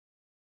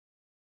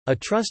A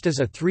trust is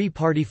a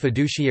three-party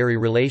fiduciary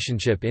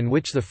relationship in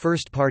which the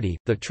first party,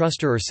 the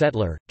truster or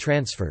settler,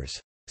 transfers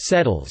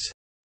settles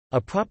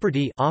a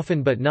property,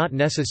 often but not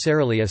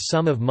necessarily a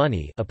sum of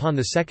money, upon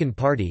the second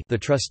party, the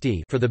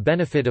trustee, for the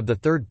benefit of the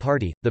third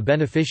party, the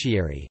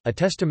beneficiary. A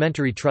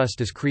testamentary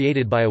trust is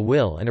created by a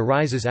will and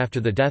arises after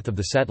the death of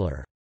the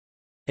settler.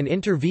 An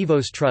inter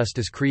vivos trust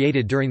is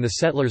created during the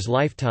settler's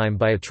lifetime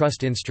by a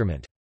trust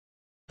instrument.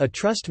 A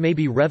trust may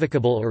be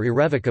revocable or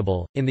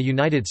irrevocable. In the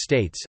United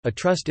States, a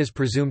trust is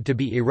presumed to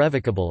be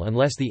irrevocable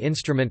unless the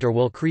instrument or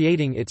will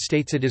creating it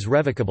states it is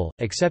revocable,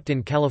 except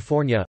in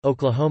California,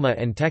 Oklahoma,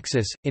 and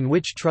Texas, in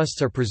which trusts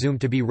are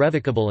presumed to be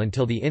revocable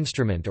until the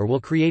instrument or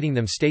will creating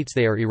them states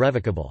they are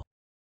irrevocable.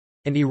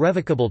 An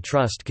irrevocable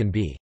trust can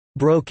be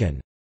broken,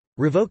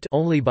 revoked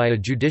only by a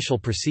judicial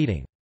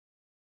proceeding.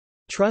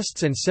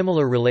 Trusts and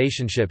similar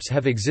relationships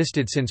have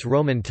existed since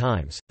Roman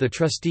times. The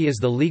trustee is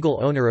the legal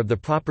owner of the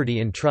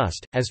property in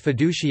trust, as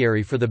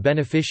fiduciary for the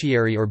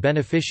beneficiary or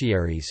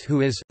beneficiaries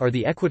who are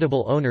the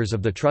equitable owners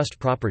of the trust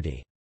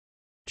property.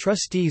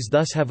 Trustees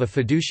thus have a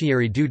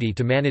fiduciary duty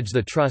to manage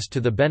the trust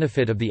to the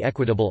benefit of the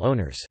equitable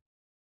owners.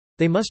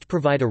 They must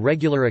provide a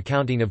regular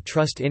accounting of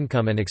trust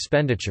income and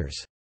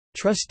expenditures.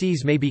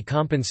 Trustees may be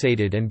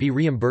compensated and be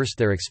reimbursed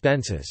their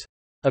expenses.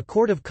 A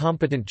court of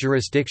competent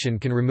jurisdiction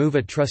can remove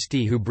a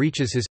trustee who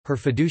breaches his/her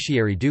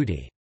fiduciary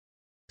duty.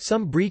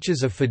 Some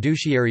breaches of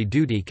fiduciary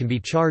duty can be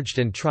charged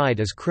and tried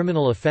as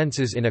criminal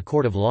offenses in a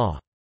court of law.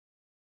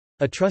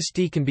 A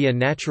trustee can be a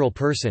natural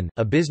person,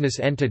 a business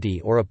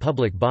entity, or a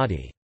public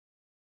body.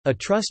 A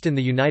trust in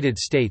the United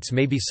States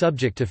may be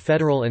subject to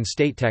federal and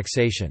state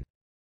taxation.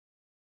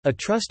 A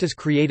trust is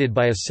created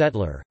by a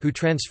settler, who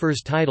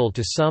transfers title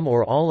to some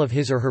or all of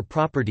his or her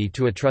property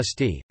to a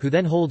trustee, who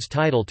then holds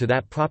title to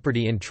that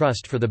property in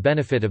trust for the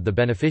benefit of the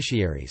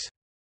beneficiaries.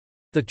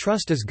 The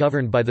trust is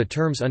governed by the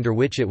terms under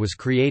which it was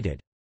created.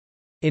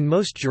 In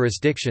most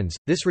jurisdictions,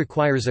 this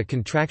requires a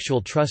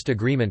contractual trust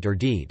agreement or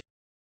deed.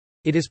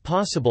 It is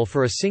possible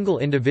for a single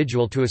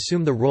individual to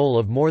assume the role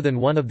of more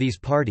than one of these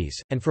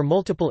parties, and for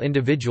multiple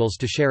individuals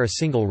to share a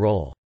single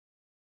role.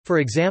 For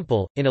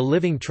example, in a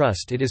living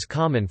trust it is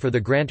common for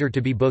the grantor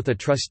to be both a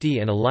trustee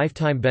and a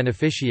lifetime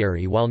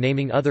beneficiary while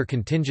naming other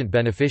contingent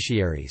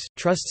beneficiaries.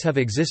 Trusts have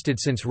existed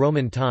since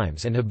Roman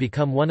times and have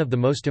become one of the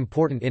most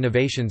important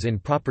innovations in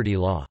property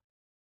law.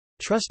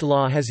 Trust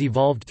law has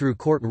evolved through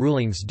court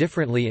rulings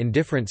differently in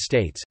different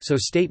states, so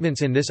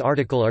statements in this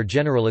article are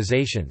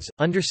generalizations.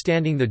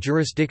 Understanding the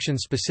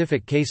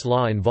jurisdiction-specific case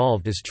law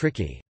involved is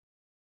tricky.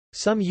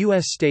 Some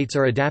U.S. states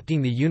are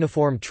adapting the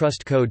Uniform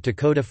Trust Code to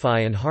codify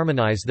and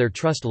harmonize their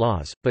trust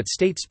laws, but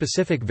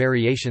state-specific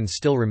variations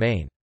still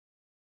remain.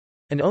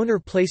 An owner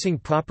placing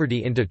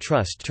property into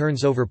trust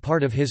turns over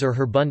part of his or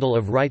her bundle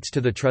of rights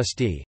to the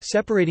trustee,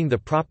 separating the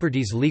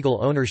property's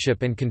legal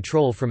ownership and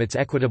control from its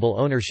equitable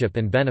ownership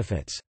and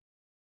benefits.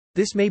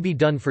 This may be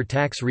done for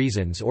tax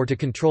reasons or to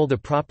control the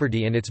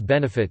property and its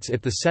benefits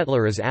if the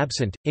settler is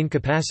absent,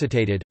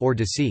 incapacitated, or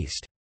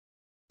deceased.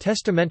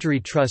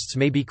 Testamentary trusts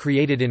may be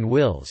created in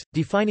wills,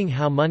 defining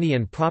how money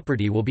and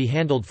property will be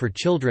handled for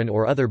children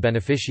or other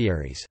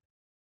beneficiaries.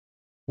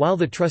 While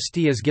the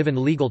trustee is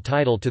given legal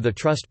title to the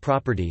trust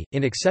property,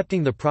 in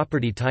accepting the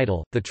property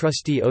title, the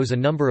trustee owes a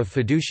number of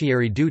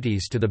fiduciary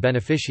duties to the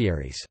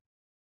beneficiaries.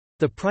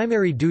 The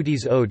primary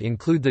duties owed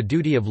include the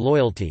duty of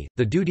loyalty,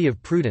 the duty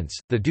of prudence,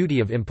 the duty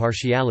of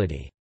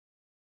impartiality.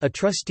 A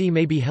trustee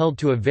may be held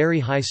to a very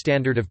high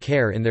standard of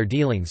care in their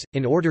dealings,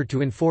 in order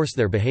to enforce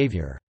their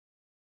behavior.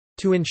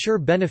 To ensure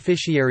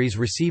beneficiaries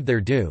receive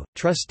their due,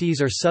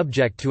 trustees are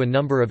subject to a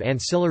number of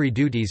ancillary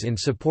duties in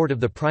support of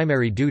the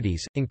primary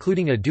duties,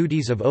 including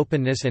duties of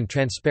openness and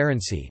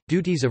transparency,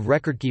 duties of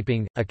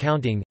recordkeeping,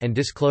 accounting, and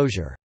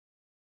disclosure.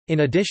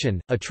 In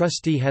addition, a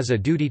trustee has a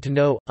duty to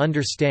know,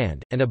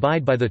 understand, and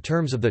abide by the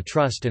terms of the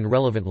trust and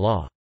relevant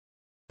law.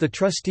 The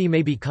trustee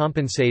may be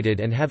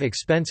compensated and have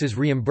expenses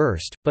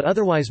reimbursed, but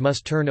otherwise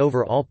must turn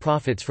over all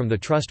profits from the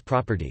trust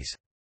properties.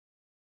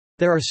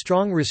 There are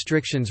strong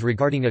restrictions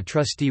regarding a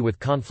trustee with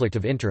conflict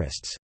of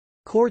interests.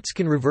 Courts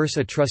can reverse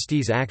a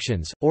trustee's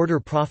actions, order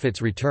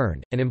profits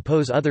returned, and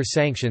impose other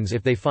sanctions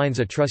if they find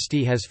a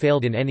trustee has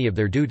failed in any of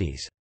their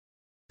duties.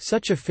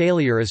 Such a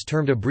failure is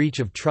termed a breach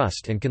of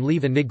trust and can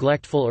leave a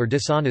neglectful or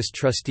dishonest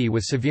trustee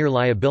with severe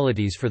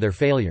liabilities for their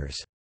failures.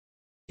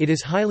 It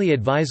is highly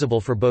advisable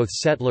for both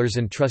settlers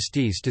and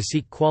trustees to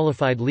seek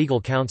qualified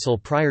legal counsel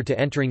prior to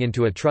entering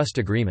into a trust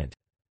agreement.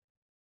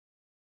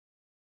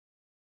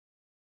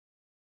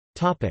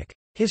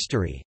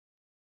 History.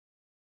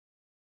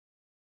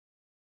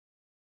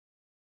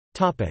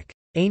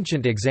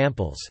 Ancient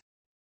examples.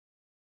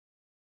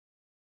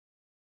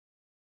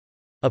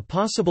 A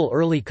possible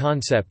early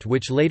concept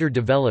which later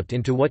developed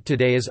into what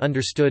today is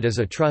understood as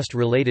a trust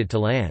related to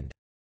land.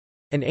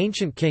 An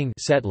ancient king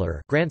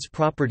settler grants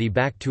property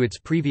back to its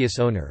previous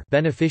owner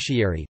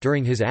beneficiary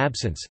during his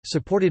absence,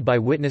 supported by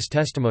witness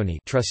testimony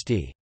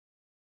trustee.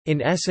 In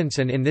essence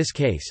and in this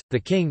case, the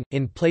king,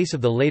 in place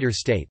of the later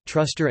state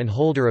truster and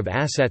holder of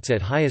assets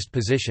at highest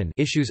position,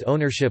 issues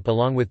ownership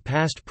along with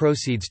past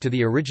proceeds to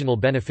the original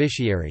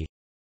beneficiary.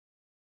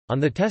 On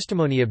the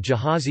testimony of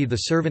Gehazi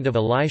the servant of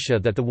Elisha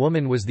that the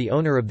woman was the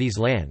owner of these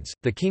lands,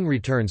 the king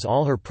returns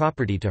all her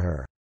property to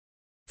her.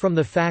 From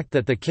the fact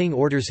that the king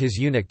orders his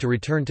eunuch to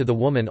return to the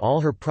woman all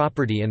her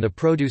property and the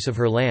produce of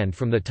her land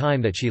from the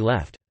time that she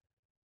left.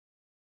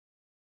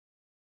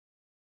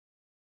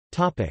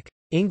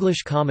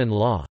 English common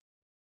law.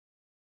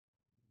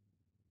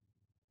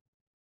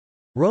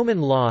 Roman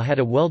law had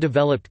a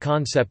well-developed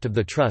concept of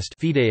the trust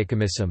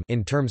fideicommissum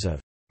in terms of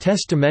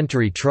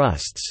testamentary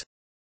trusts,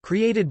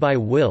 created by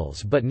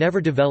wills, but never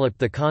developed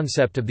the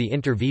concept of the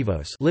inter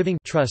vivos living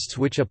trusts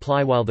which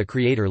apply while the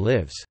creator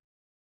lives.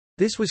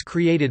 This was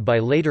created by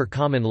later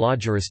common law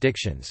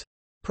jurisdictions.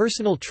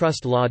 Personal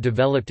trust law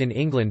developed in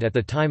England at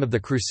the time of the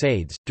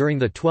Crusades, during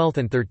the 12th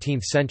and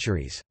 13th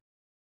centuries.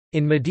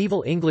 In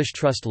medieval English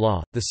trust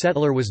law, the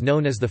settlor was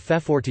known as the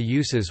fefor to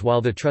uses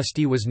while the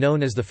trustee was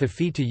known as the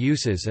fefi to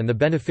uses and the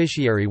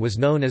beneficiary was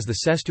known as the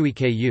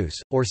sestuike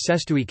use, or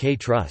sestuike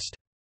trust.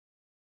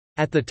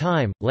 At the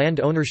time,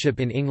 land ownership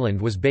in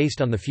England was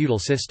based on the feudal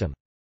system.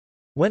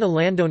 When a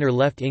landowner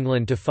left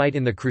England to fight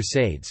in the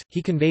Crusades,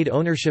 he conveyed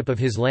ownership of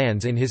his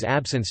lands in his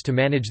absence to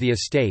manage the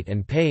estate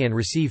and pay and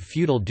receive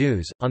feudal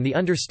dues, on the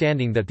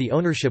understanding that the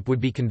ownership would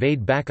be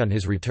conveyed back on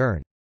his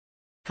return.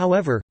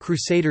 However,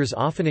 crusaders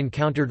often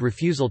encountered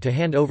refusal to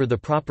hand over the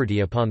property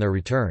upon their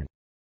return.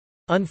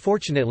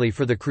 Unfortunately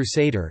for the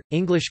crusader,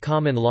 English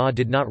common law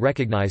did not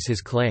recognize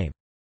his claim.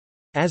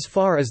 As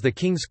far as the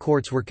king's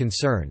courts were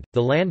concerned,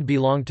 the land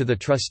belonged to the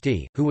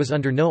trustee, who was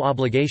under no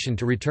obligation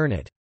to return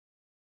it.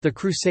 The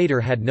crusader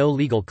had no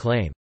legal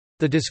claim.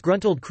 The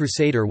disgruntled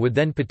crusader would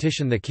then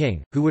petition the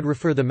king, who would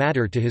refer the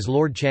matter to his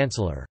Lord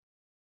Chancellor.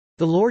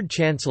 The Lord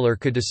Chancellor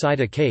could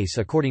decide a case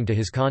according to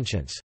his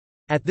conscience.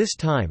 At this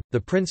time, the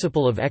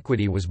principle of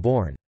equity was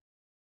born.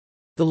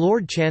 The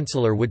Lord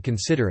Chancellor would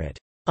consider it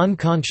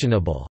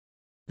unconscionable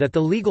that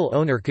the legal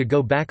owner could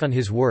go back on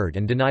his word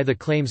and deny the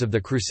claims of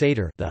the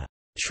crusader, the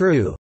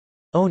true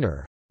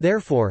owner.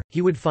 Therefore,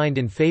 he would find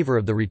in favor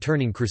of the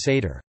returning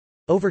crusader.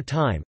 Over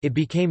time, it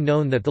became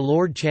known that the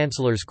Lord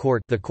Chancellor's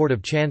court, the Court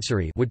of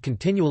Chancery, would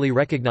continually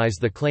recognize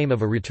the claim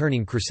of a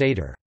returning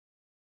crusader.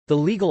 The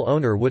legal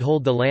owner would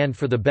hold the land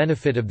for the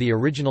benefit of the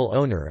original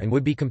owner and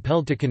would be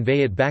compelled to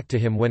convey it back to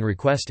him when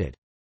requested.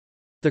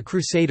 The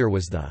crusader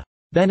was the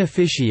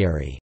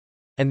beneficiary,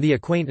 and the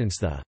acquaintance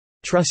the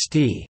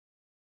trustee.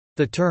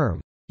 The term,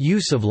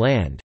 use of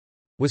land,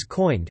 was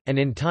coined, and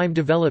in time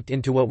developed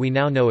into what we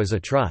now know as a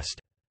trust.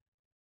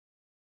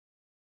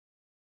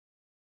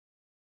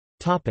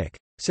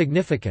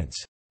 Significance.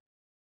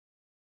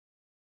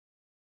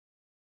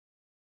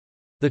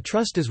 The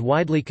trust is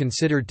widely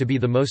considered to be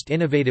the most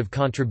innovative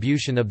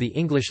contribution of the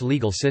English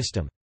legal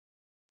system.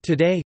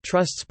 Today,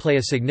 trusts play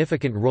a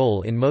significant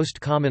role in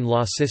most common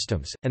law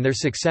systems, and their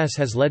success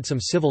has led some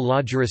civil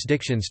law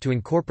jurisdictions to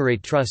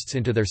incorporate trusts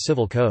into their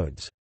civil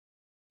codes.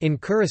 In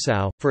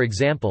Curaçao, for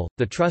example,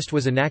 the trust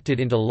was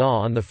enacted into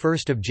law on 1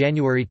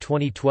 January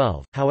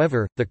 2012,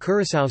 however, the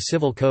Curaçao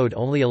Civil Code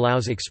only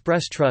allows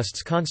express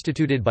trusts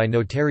constituted by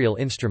notarial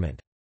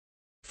instrument.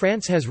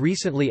 France has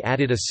recently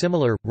added a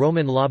similar,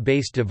 Roman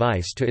law-based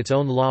device to its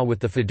own law with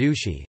the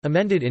fiducie,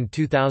 amended in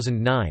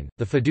 2009.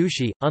 The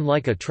fiducie,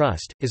 unlike a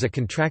trust, is a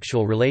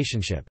contractual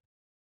relationship.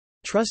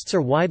 Trusts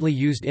are widely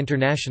used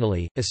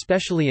internationally,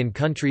 especially in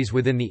countries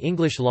within the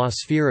English law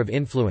sphere of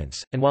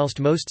influence, and whilst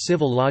most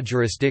civil law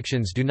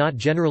jurisdictions do not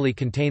generally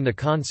contain the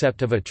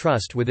concept of a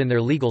trust within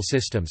their legal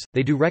systems,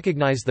 they do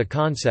recognize the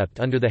concept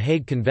under the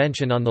Hague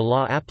Convention on the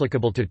law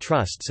applicable to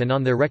trusts and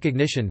on their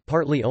recognition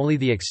partly only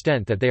the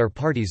extent that they are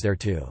parties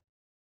thereto.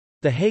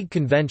 The Hague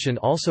Convention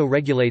also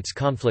regulates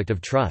conflict of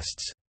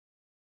trusts.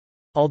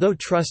 Although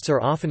trusts are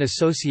often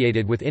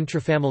associated with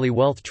intrafamily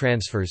wealth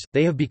transfers,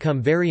 they have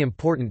become very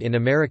important in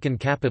American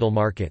capital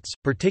markets,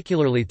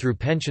 particularly through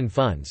pension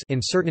funds, in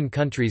certain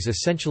countries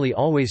essentially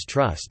always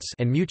trusts,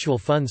 and mutual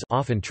funds,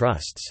 often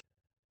trusts.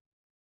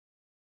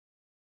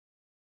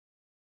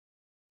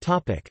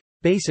 Topic: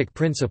 Basic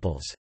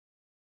principles.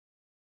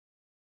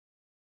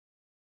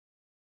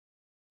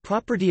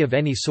 Property of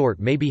any sort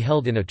may be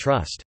held in a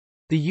trust.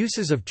 The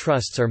uses of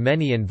trusts are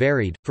many and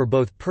varied, for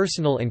both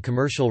personal and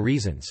commercial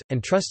reasons,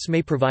 and trusts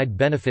may provide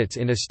benefits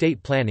in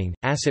estate planning,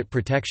 asset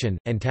protection,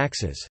 and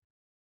taxes.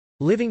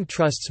 Living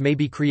trusts may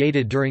be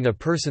created during a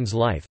person's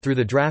life through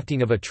the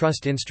drafting of a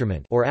trust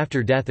instrument or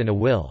after death in a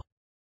will.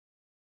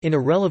 In a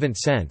relevant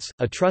sense,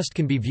 a trust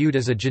can be viewed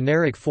as a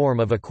generic form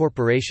of a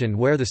corporation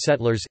where the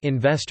settlers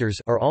investors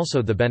are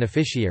also the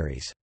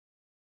beneficiaries.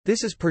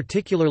 This is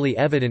particularly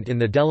evident in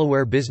the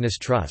Delaware Business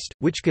Trust,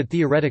 which could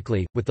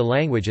theoretically, with the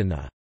language in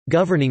the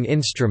governing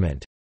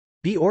instrument,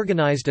 be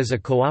organized as a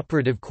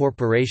cooperative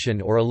corporation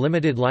or a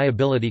limited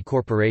liability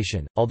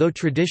corporation, although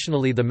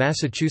traditionally the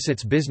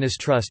Massachusetts Business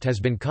Trust has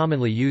been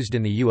commonly used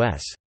in the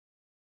U.S.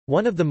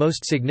 One of the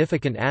most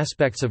significant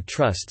aspects of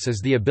trusts is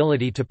the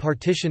ability to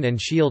partition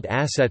and shield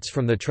assets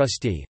from the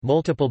trustee,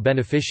 multiple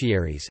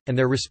beneficiaries, and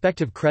their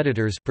respective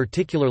creditors,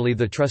 particularly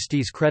the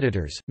trustee's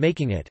creditors,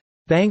 making it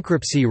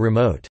bankruptcy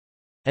remote.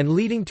 and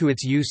leading to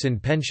its use in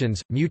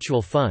pensions,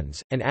 mutual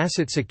funds, and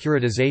asset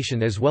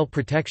securitization as well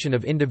protection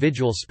of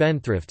individual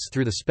spendthrifts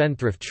through the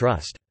Spendthrift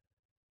Trust.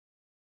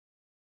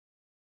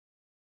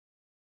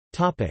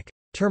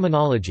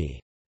 Terminology.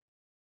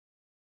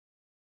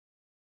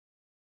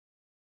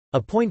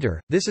 Appointer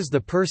 – this is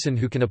the person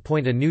who can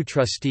appoint a new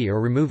trustee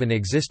or remove an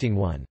existing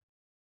one.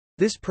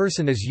 This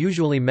person is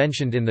usually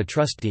mentioned in the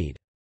trust deed.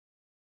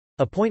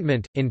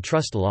 Appointment – in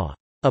trust law,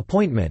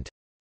 appointment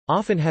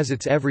often has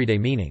its everyday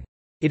meaning.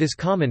 It is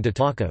common to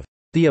talk of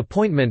the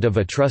appointment of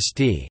a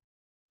trustee,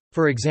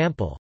 for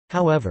example.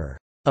 However,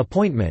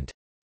 appointment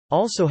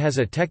also has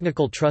a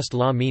technical trust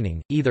law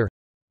meaning, either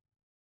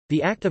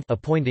the act of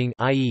appointing,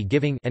 i.e.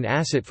 giving an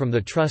asset from the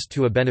trust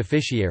to a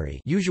beneficiary,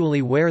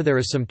 usually where there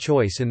is some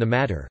choice in the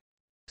matter,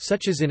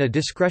 such as in a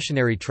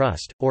discretionary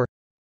trust, or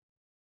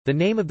the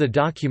name of the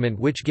document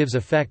which gives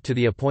effect to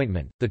the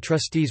appointment. The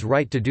trustee's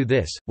right to do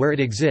this, where it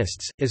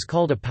exists, is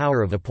called a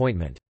power of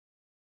appointment.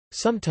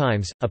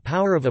 Sometimes, a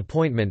power of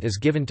appointment is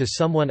given to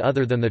someone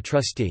other than the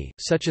trustee,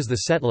 such as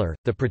the settlor,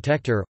 the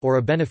protector, or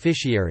a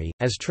beneficiary,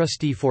 as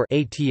trustee for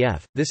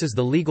ATF. This is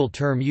the legal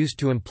term used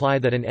to imply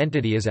that an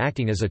entity is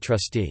acting as a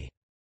trustee.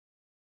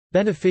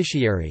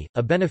 Beneficiary –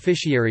 a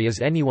beneficiary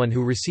is anyone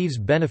who receives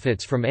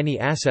benefits from any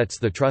assets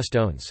the trust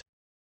owns.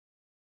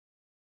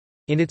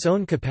 In its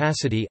own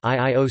capacity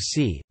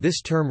IIOC,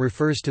 this term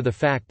refers to the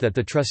fact that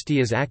the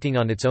trustee is acting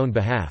on its own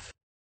behalf.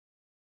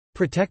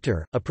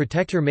 Protector – a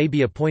protector may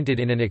be appointed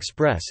in an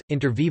express,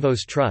 inter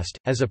vivos trust,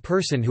 as a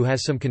person who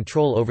has some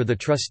control over the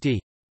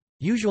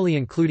trustee—usually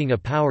including a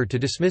power to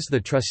dismiss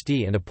the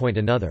trustee and appoint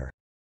another.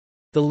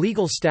 The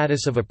legal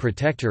status of a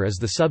protector is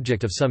the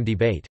subject of some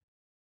debate.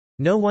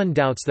 No one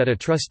doubts that a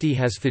trustee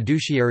has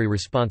fiduciary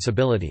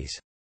responsibilities.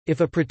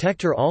 If a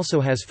protector also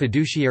has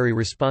fiduciary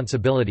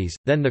responsibilities,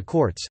 then the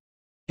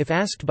courts—if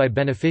asked by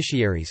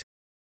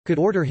beneficiaries—could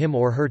order him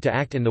or her to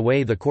act in the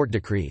way the court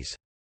decrees.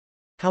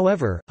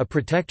 However, a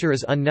protector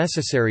is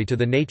unnecessary to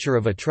the nature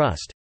of a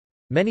trust.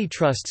 Many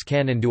trusts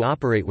can and do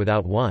operate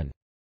without one.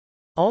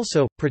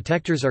 Also,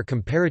 protectors are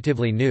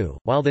comparatively new,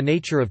 while the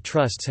nature of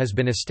trusts has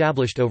been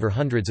established over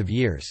hundreds of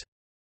years.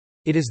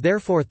 It is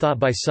therefore thought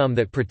by some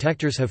that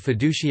protectors have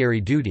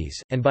fiduciary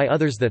duties, and by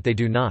others that they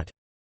do not.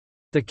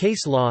 The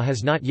case law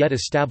has not yet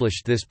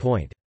established this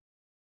point.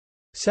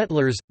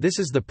 Settlors – this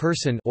is the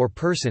person or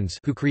persons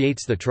who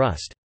creates the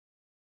trust.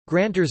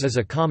 Grantors is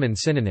a common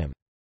synonym.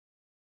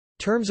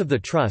 Terms of the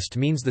trust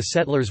means the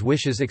settlor's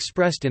wishes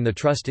expressed in the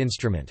trust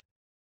instrument.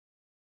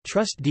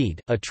 Trust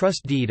deed – a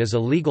trust deed is a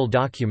legal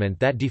document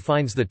that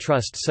defines the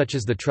trust such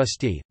as the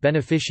trustee,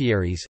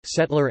 beneficiaries,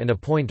 settlor and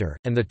appointer,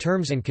 and the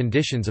terms and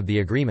conditions of the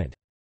agreement.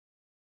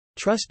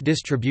 Trust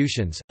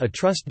distributions – a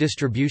trust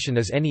distribution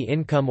is any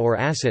income or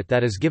asset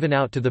that is given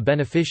out to the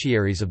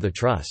beneficiaries of the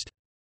trust.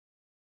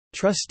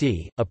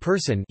 Trustee – a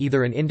person,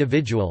 either an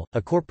individual,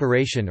 a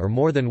corporation or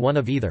more than one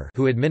of either,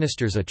 who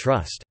administers a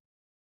trust.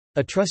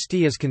 A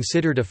trustee is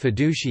considered a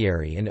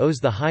fiduciary and owes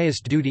the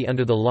highest duty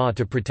under the law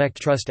to protect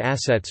trust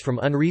assets from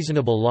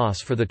unreasonable loss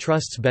for the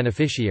trust's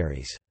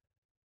beneficiaries.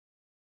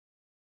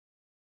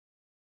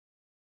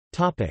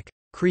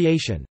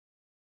 Creation.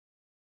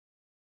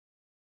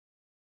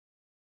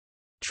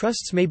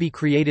 Trusts may be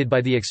created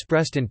by the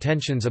expressed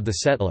intentions of the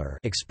settlor,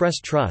 express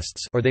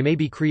trusts, or they may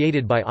be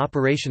created by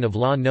operation of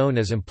law known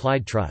as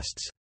implied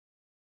trusts.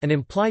 An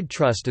implied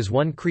trust is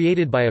one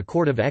created by a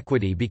court of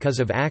equity because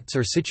of acts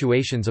or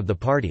situations of the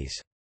parties.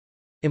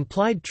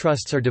 Implied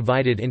trusts are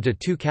divided into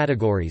two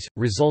categories,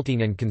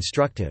 resulting and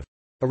constructive.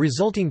 A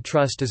resulting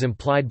trust is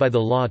implied by the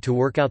law to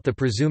work out the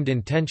presumed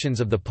intentions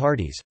of the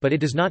parties, but it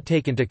does not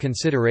take into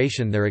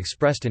consideration their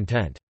expressed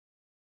intent.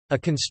 A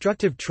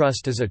constructive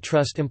trust is a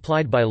trust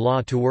implied by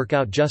law to work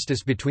out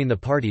justice between the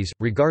parties,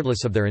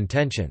 regardless of their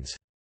intentions.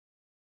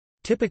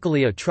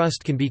 Typically, a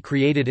trust can be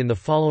created in the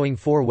following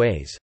four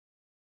ways.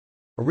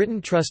 A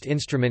written trust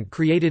instrument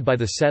created by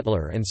the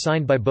settlor and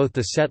signed by both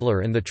the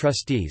settlor and the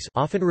trustees,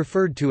 often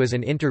referred to as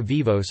an inter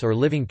vivos or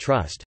living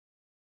trust.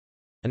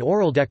 An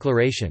oral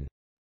declaration.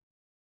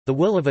 The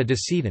will of a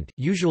decedent,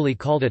 usually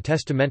called a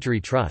testamentary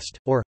trust,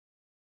 or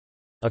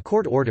a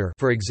court order,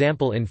 for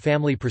example in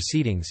family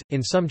proceedings.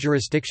 In some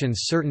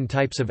jurisdictions certain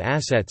types of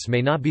assets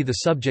may not be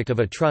the subject of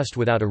a trust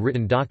without a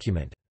written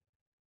document.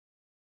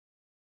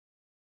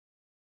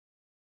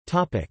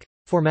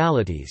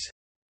 Formalities.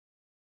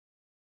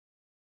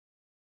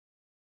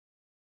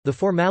 The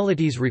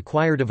formalities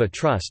required of a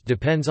trust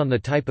depends on the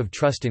type of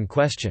trust in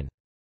question.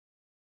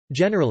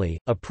 Generally,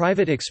 a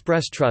private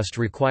express trust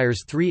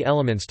requires three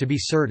elements to be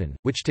certain,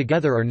 which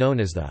together are known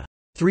as the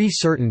three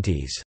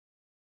certainties.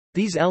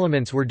 These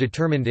elements were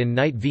determined in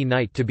Knight v.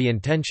 Knight to be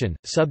intention,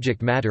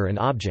 subject matter and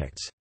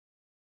objects.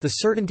 The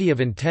certainty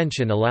of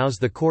intention allows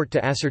the court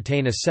to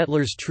ascertain a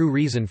settlor's true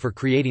reason for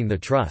creating the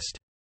trust.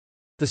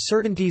 The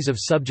certainties of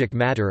subject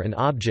matter and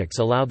objects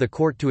allow the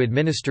court to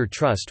administer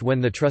trust when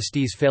the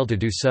trustees fail to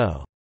do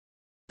so.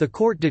 The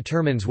court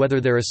determines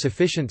whether there is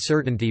sufficient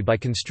certainty by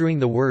construing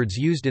the words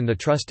used in the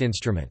trust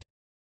instrument.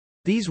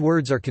 These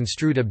words are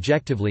construed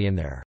objectively in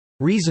their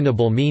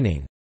reasonable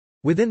meaning,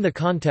 within the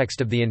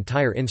context of the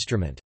entire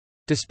instrument.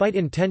 Despite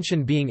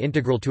intention being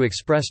integral to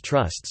express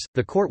trusts,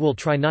 the court will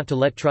try not to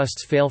let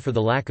trusts fail for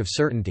the lack of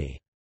certainty.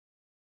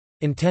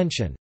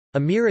 Intention. A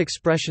mere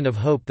expression of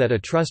hope that a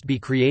trust be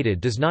created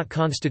does not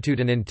constitute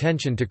an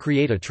intention to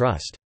create a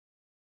trust.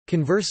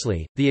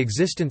 Conversely, the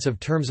existence of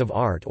terms of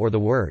art or the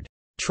word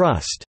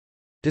trust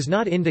does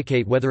not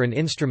indicate whether an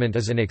instrument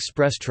is an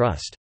express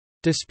trust.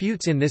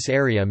 Disputes in this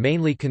area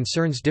mainly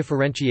concerns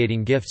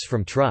differentiating gifts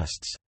from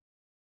trusts.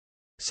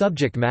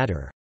 Subject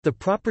matter. The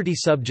property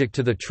subject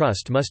to the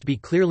trust must be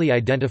clearly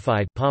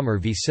identified. Palmer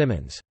v.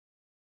 Simmons.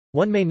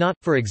 One may not,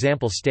 for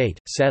example, state,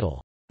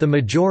 settle the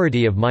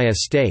majority of my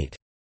estate,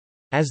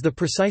 as the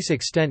precise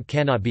extent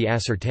cannot be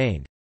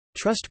ascertained.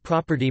 Trust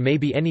property may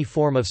be any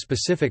form of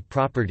specific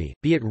property,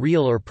 be it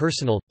real or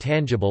personal,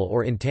 tangible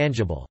or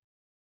intangible.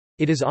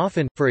 It is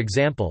often, for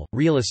example,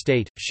 real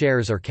estate,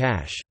 shares or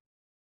cash.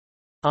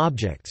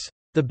 Objects.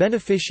 The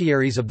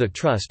beneficiaries of the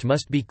trust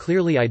must be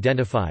clearly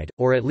identified,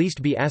 or at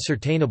least be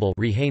ascertainable.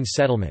 Haynes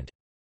settlement.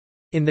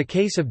 In the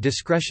case of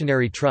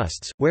discretionary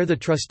trusts, where the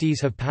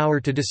trustees have power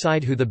to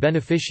decide who the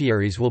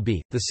beneficiaries will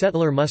be, the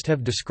settlor must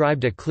have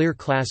described a clear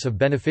class of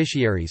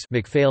beneficiaries.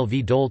 McPhail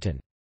v. Dolton.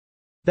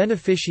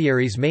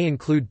 Beneficiaries may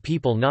include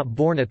people not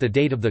born at the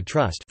date of the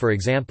trust, for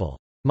example,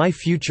 my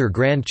future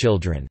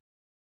grandchildren.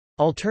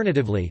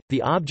 Alternatively,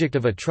 the object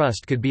of a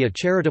trust could be a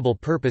charitable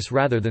purpose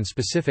rather than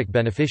specific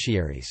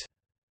beneficiaries.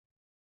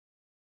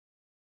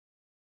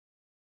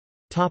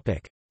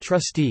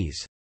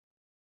 Trustees.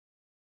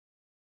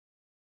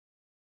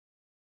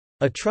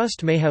 A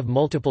trust may have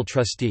multiple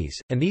trustees,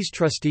 and these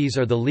trustees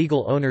are the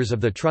legal owners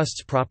of the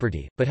trust's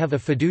property, but have a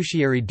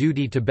fiduciary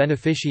duty to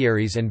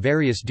beneficiaries and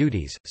various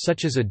duties,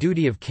 such as a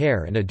duty of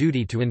care and a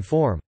duty to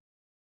inform.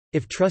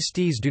 If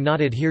trustees do not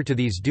adhere to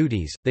these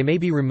duties, they may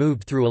be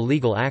removed through a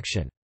legal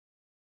action.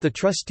 The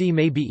trustee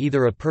may be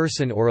either a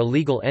person or a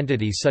legal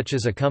entity such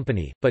as a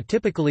company, but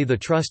typically the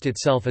trust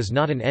itself is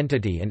not an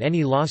entity and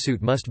any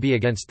lawsuit must be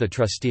against the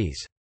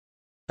trustees.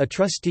 A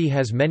trustee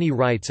has many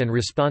rights and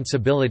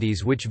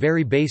responsibilities which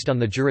vary based on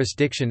the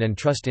jurisdiction and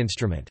trust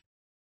instrument.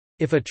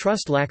 If a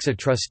trust lacks a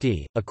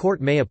trustee, a court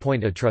may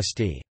appoint a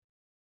trustee.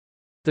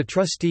 The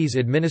trustees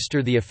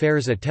administer the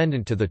affairs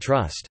attendant to the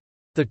trust.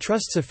 The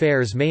trust's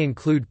affairs may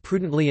include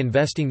prudently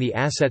investing the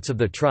assets of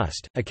the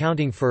trust,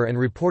 accounting for and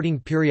reporting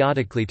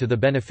periodically to the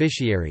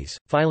beneficiaries,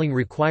 filing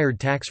required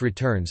tax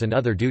returns and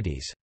other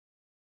duties.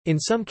 In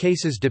some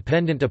cases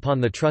dependent upon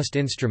the trust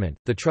instrument,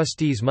 the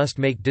trustees must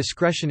make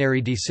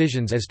discretionary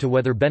decisions as to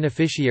whether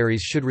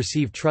beneficiaries should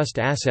receive trust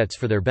assets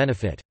for their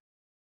benefit.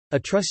 A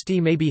trustee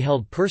may be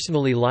held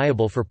personally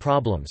liable for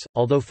problems,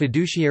 although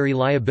fiduciary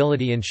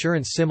liability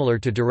insurance similar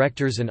to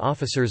directors' and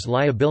officers'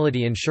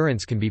 liability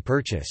insurance can be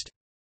purchased.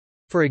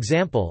 For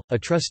example, a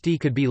trustee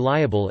could be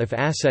liable if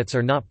assets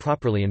are not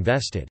properly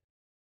invested.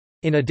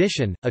 In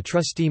addition, a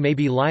trustee may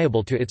be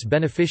liable to its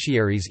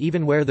beneficiaries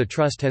even where the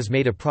trust has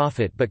made a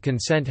profit but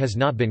consent has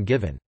not been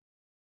given.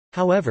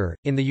 However,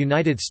 in the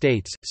United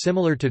States,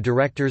 similar to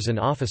directors and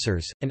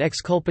officers, an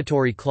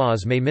exculpatory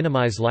clause may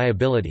minimize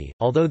liability.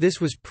 Although this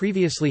was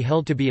previously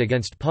held to be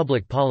against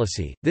public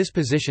policy, this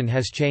position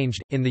has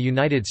changed. In the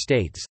United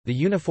States, the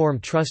Uniform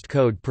Trust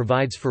Code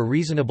provides for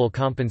reasonable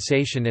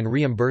compensation and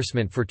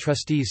reimbursement for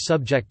trustees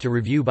subject to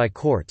review by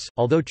courts,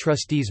 although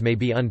trustees may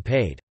be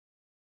unpaid.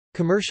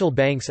 Commercial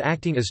banks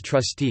acting as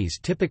trustees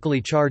typically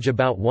charge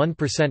about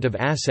 1% of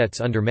assets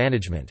under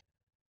management.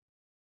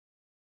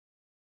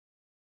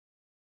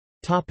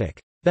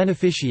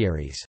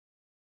 Beneficiaries.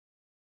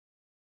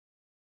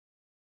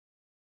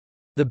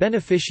 The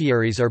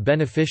beneficiaries are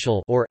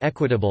beneficial or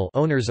equitable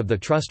owners of the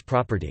trust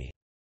property.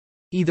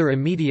 Either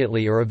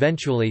immediately or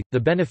eventually, the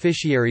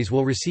beneficiaries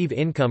will receive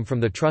income from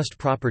the trust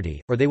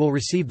property, or they will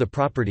receive the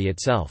property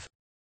itself.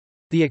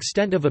 The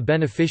extent of a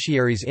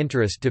beneficiary's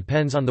interest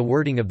depends on the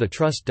wording of the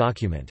trust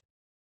document.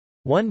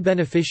 One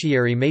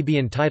beneficiary may be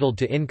entitled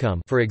to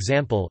income, for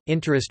example,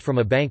 interest from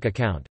a bank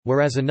account,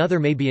 whereas another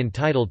may be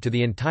entitled to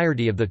the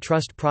entirety of the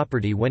trust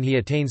property when he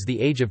attains the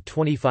age of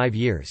 25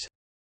 years.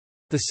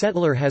 The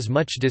settlor has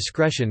much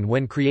discretion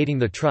when creating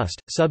the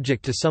trust,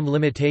 subject to some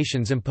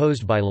limitations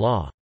imposed by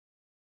law.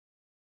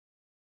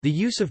 The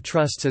use of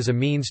trusts as a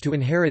means to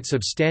inherit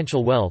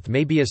substantial wealth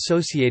may be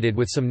associated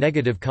with some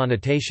negative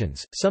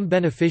connotations. Some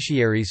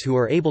beneficiaries who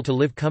are able to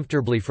live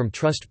comfortably from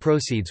trust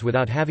proceeds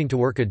without having to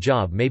work a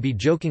job may be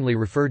jokingly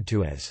referred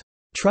to as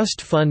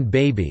trust fund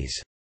babies,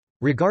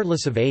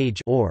 regardless of age,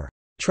 or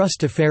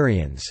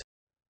trustafarians.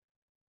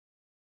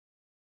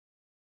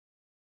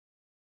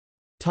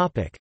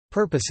 Topic: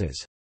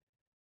 Purposes.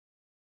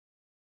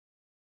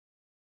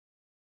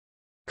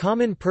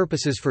 Common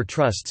purposes for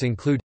trusts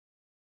include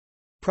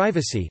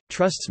privacy.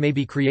 Trusts may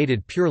be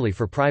created purely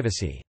for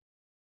privacy.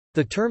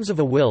 The terms of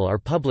a will are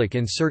public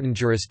in certain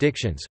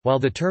jurisdictions, while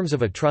the terms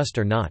of a trust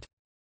are not.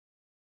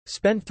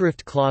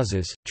 Spendthrift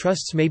clauses.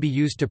 Trusts may be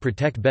used to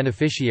protect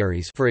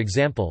beneficiaries, for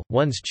example,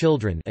 one's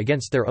children,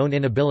 against their own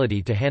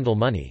inability to handle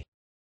money.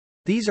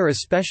 These are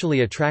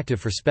especially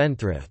attractive for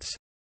spendthrifts.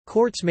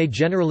 Courts may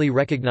generally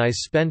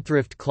recognize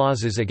spendthrift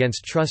clauses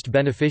against trust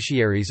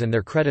beneficiaries and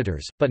their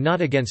creditors, but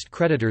not against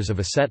creditors of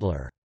a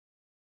settlor.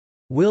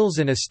 Wills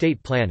and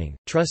estate planning.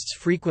 Trusts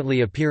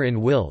frequently appear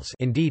in wills.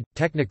 Indeed,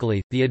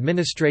 technically, the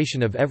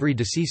administration of every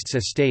deceased's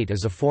estate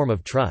is a form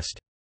of trust.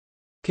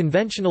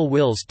 Conventional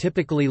wills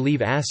typically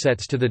leave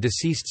assets to the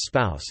deceased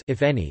spouse,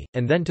 if any,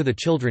 and then to the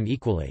children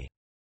equally.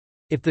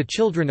 If the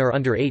children are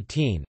under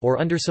 18, or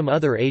under some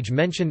other age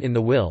mentioned in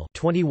the will,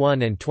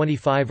 21 and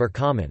 25 are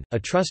common, a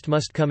trust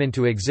must come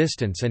into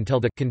existence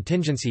until the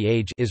contingency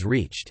age is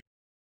reached.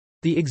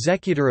 The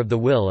executor of the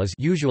will is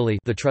usually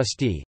the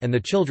trustee, and the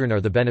children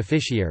are the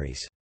beneficiaries.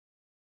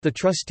 The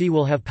trustee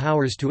will have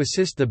powers to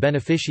assist the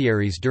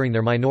beneficiaries during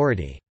their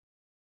minority.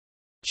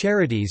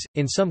 Charities.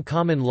 In some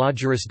common law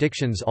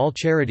jurisdictions, all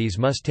charities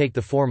must take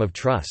the form of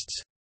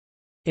trusts.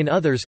 In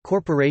others,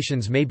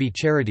 corporations may be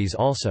charities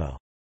also.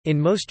 In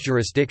most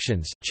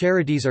jurisdictions,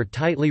 charities are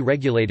tightly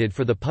regulated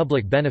for the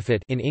public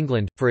benefit, in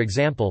England, for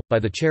example, by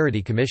the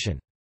Charity Commission.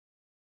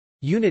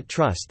 Unit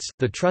trusts.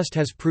 The trust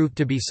has proved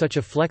to be such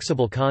a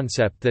flexible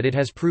concept that it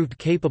has proved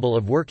capable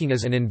of working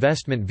as an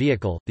investment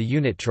vehicle, the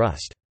unit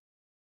trust.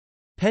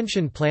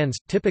 Pension plans,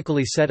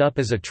 typically set up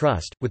as a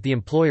trust, with the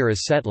employer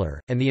as settlor,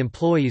 and the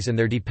employees and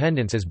their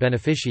dependents as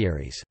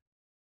beneficiaries.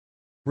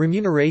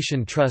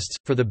 Remuneration trusts,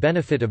 for the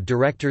benefit of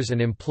directors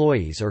and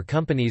employees or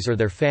companies or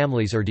their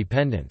families or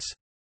dependents.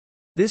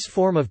 This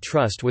form of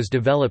trust was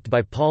developed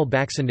by Paul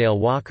Baxendale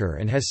Walker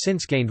and has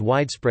since gained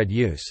widespread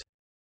use.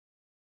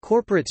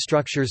 Corporate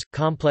structures,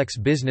 complex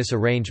business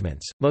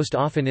arrangements, most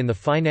often in the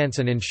finance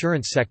and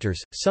insurance sectors,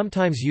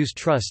 sometimes use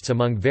trusts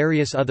among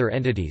various other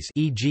entities,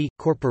 e.g.,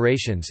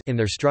 corporations, in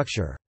their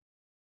structure.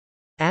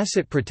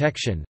 Asset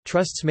protection.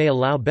 Trusts may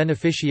allow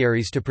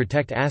beneficiaries to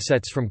protect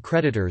assets from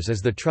creditors as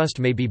the trust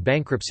may be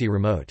bankruptcy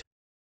remote.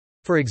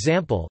 For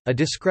example, a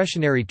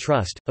discretionary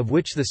trust, of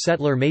which the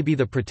settlor may be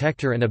the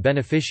protector and a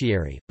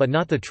beneficiary, but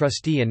not the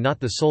trustee and not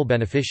the sole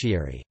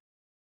beneficiary.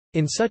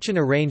 In such an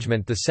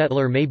arrangement, the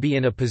settlor may be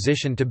in a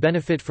position to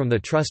benefit from the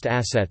trust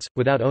assets,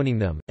 without owning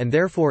them, and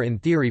therefore in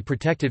theory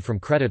protected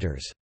from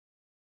creditors.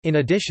 In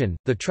addition,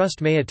 the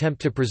trust may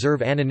attempt to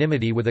preserve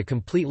anonymity with a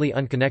completely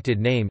unconnected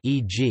name,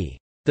 e.g.,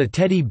 the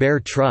Teddy Bear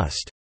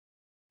Trust.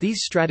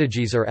 These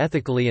strategies are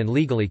ethically and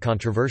legally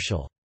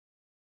controversial.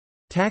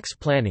 Tax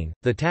planning.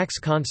 The tax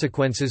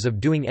consequences of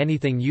doing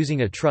anything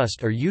using a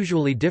trust are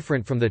usually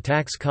different from the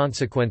tax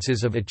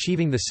consequences of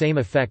achieving the same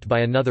effect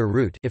by another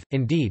route, if,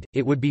 indeed,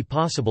 it would be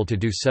possible to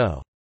do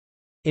so.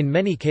 In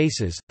many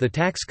cases, the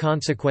tax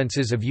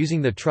consequences of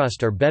using the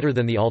trust are better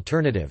than the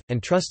alternative,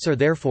 and trusts are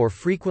therefore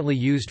frequently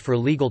used for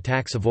legal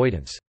tax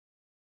avoidance.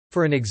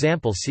 For an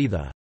example, see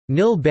the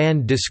nil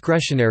band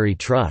discretionary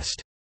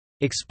trust,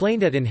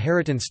 explained at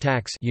Inheritance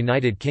Tax,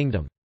 United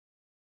Kingdom.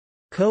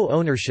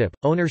 Co-ownership.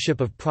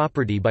 Ownership of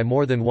property by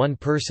more than one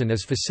person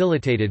is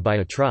facilitated by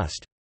a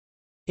trust.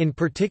 In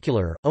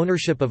particular,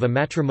 ownership of a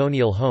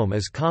matrimonial home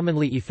is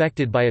commonly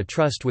effected by a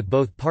trust with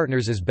both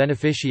partners as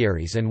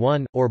beneficiaries and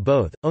one, or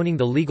both, owning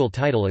the legal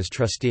title as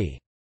trustee.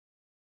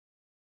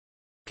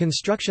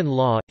 Construction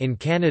law. In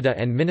Canada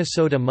and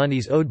Minnesota,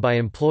 monies owed by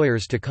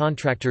employers to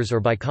contractors or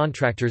by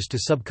contractors to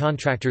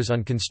subcontractors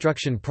on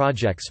construction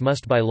projects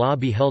must by law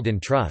be held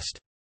in trust.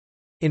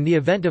 In the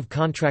event of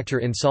contractor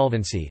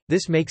insolvency,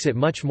 this makes it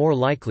much more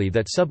likely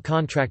that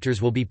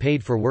subcontractors will be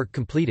paid for work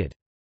completed.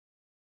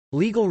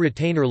 Legal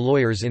retainer.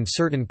 Lawyers in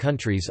certain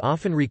countries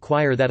often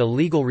require that a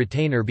legal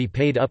retainer be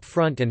paid up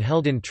front and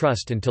held in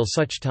trust until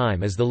such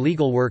time as the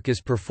legal work is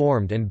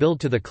performed and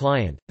billed to the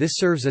client. This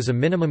serves as a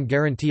minimum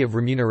guarantee of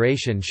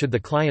remuneration should the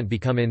client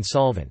become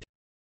insolvent.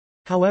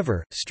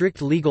 However,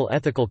 strict legal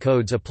ethical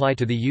codes apply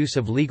to the use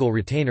of legal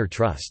retainer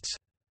trusts.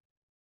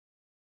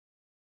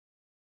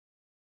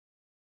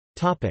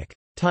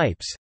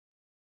 Types.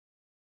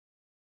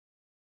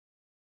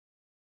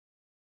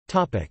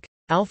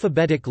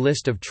 Alphabetic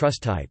list of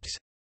trust types.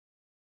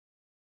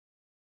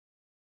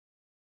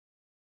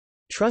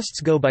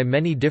 Trusts go by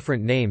many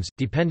different names,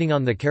 depending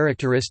on the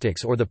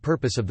characteristics or the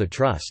purpose of the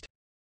trust.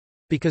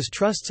 Because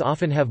trusts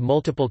often have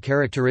multiple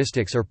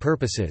characteristics or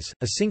purposes,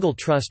 a single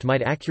trust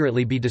might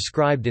accurately be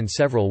described in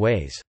several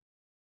ways.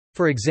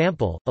 For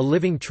example, a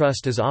living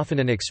trust is often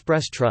an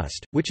express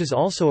trust, which is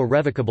also a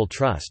revocable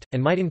trust,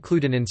 and might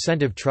include an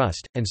incentive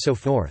trust, and so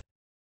forth.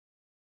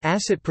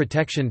 Asset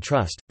protection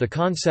trust. The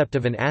concept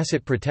of an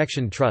asset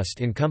protection trust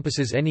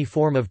encompasses any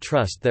form of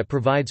trust that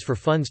provides for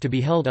funds to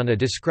be held on a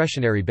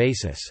discretionary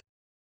basis.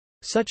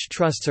 Such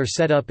trusts are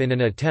set up in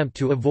an attempt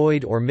to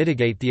avoid or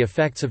mitigate the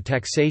effects of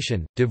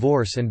taxation,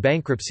 divorce and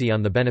bankruptcy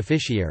on the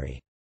beneficiary.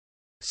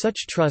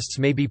 Such trusts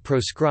may be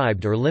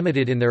proscribed or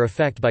limited in their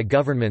effect by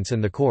governments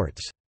and the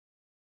courts.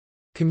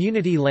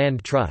 Community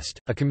Land Trust.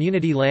 A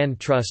community land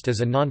trust is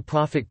a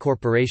non-profit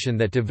corporation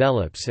that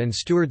develops and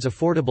stewards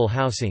affordable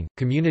housing,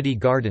 community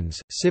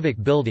gardens,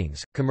 civic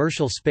buildings,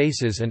 commercial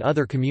spaces and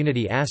other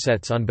community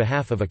assets on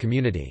behalf of a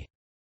community.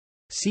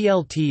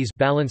 CLTs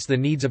balance the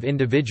needs of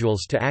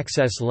individuals to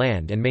access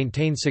land and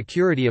maintain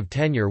security of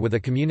tenure with a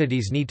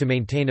community's need to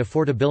maintain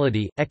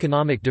affordability,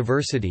 economic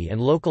diversity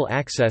and local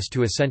access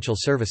to essential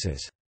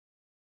services.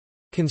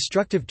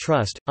 Constructive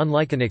trust.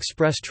 Unlike an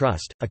express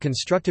trust, a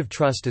constructive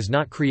trust is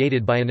not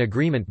created by an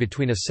agreement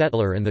between a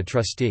settlor and the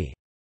trustee.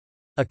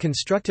 A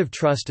constructive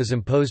trust is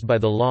imposed by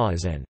the law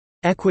as an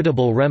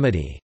equitable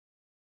remedy.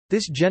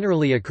 This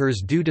generally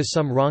occurs due to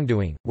some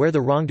wrongdoing, where the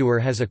wrongdoer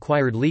has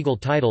acquired legal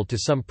title to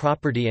some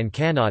property and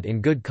cannot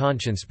in good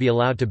conscience be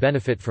allowed to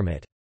benefit from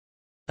it.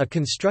 A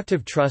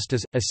constructive trust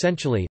is,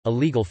 essentially, a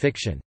legal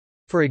fiction.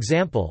 For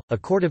example, a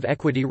court of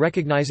equity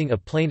recognizing a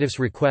plaintiff's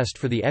request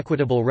for the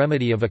equitable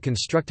remedy of a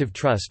constructive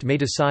trust may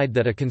decide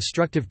that a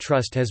constructive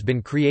trust has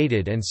been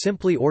created and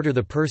simply order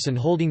the person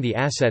holding the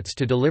assets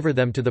to deliver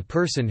them to the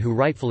person who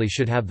rightfully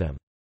should have them.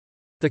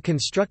 The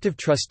constructive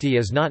trustee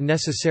is not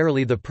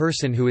necessarily the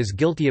person who is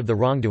guilty of the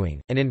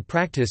wrongdoing, and in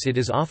practice it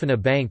is often a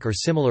bank or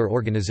similar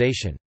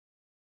organization.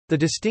 The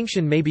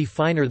distinction may be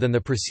finer than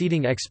the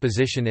preceding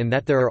exposition in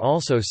that there are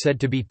also said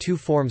to be two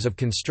forms of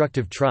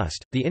constructive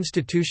trust, the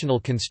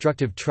institutional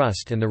constructive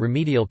trust and the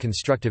remedial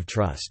constructive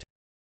trust.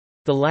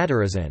 The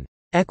latter is an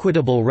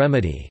equitable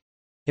remedy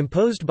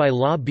imposed by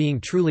law being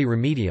truly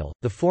remedial,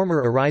 the former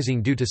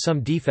arising due to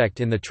some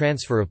defect in the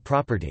transfer of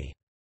property.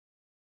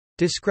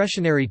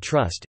 Discretionary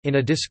trust. In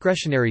a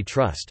discretionary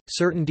trust,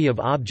 certainty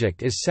of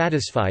object is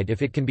satisfied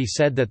if it can be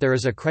said that there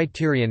is a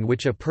criterion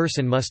which a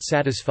person must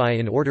satisfy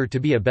in order to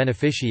be a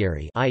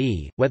beneficiary,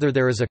 i.e., whether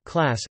there is a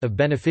class of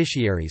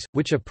beneficiaries,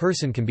 which a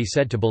person can be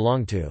said to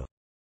belong to.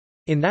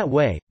 In that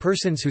way,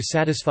 persons who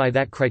satisfy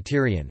that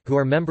criterion, who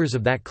are members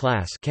of that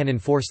class, can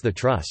enforce the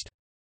trust.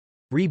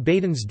 Re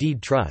Baden's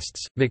deed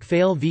trusts,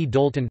 McPhail v.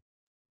 Dolton.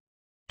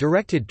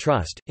 Directed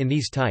trust. In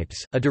these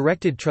types, a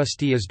directed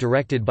trustee is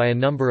directed by a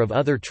number of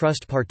other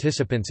trust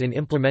participants in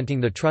implementing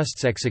the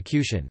trust's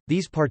execution.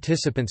 These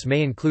participants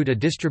may include a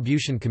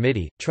distribution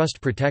committee,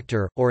 trust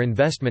protector, or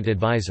investment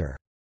advisor.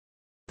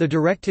 The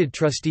directed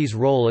trustee's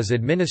role is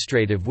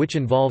administrative, which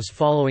involves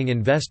following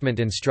investment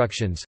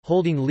instructions,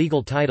 holding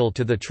legal title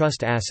to the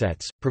trust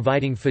assets,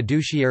 providing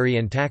fiduciary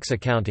and tax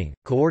accounting,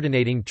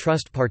 coordinating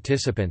trust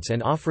participants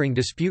and offering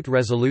dispute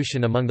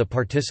resolution among the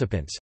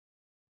participants.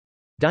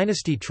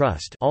 Dynasty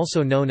trust,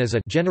 also known as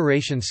a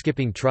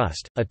generation-skipping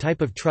trust, a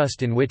type of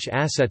trust in which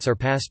assets are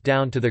passed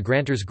down to the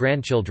grantor's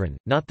grandchildren,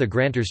 not the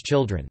grantor's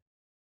children.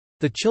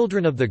 The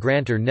children of the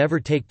grantor never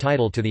take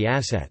title to the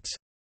assets.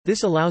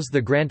 This allows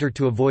the grantor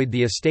to avoid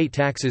the estate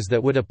taxes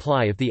that would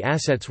apply if the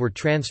assets were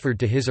transferred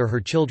to his or her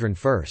children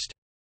first.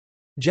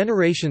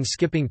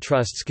 Generation-skipping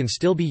trusts can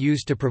still be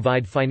used to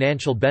provide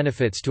financial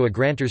benefits to a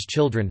grantor's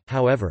children,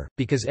 however,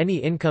 because any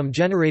income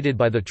generated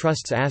by the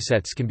trust's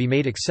assets can be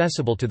made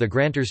accessible to the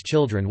grantor's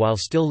children while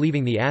still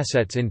leaving the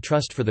assets in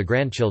trust for the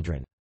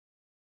grandchildren.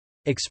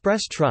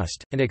 Express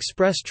trust. An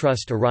express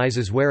trust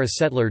arises where a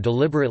settlor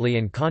deliberately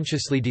and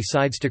consciously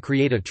decides to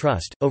create a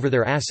trust, over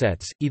their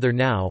assets, either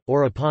now,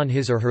 or upon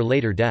his or her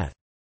later death.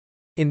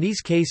 In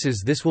these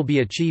cases this will be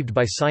achieved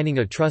by signing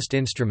a trust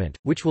instrument,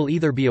 which will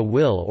either be a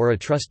will or a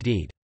trust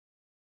deed.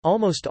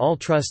 Almost all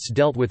trusts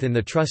dealt with in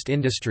the trust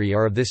industry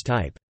are of this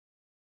type.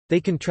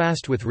 They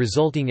contrast with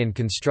resulting and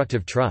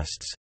constructive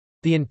trusts.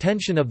 The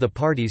intention of the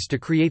parties to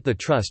create the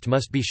trust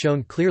must be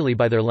shown clearly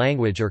by their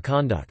language or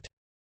conduct.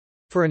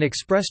 For an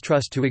express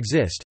trust to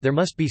exist, there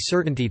must be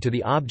certainty to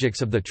the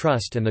objects of the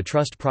trust and the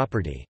trust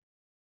property.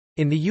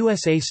 In the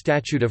USA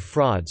Statute of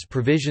Frauds,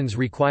 provisions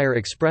require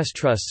express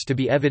trusts to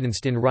be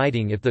evidenced in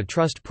writing if the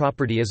trust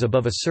property is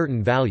above a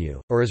certain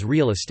value, or is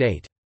real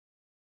estate.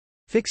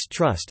 Fixed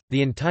trust.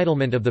 The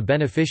entitlement of the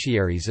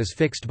beneficiaries is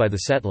fixed by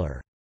the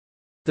settlor.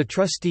 The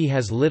trustee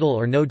has little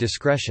or no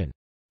discretion.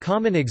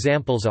 Common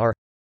examples are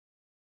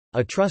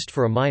a trust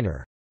for a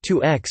minor,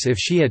 to X if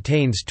she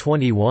attains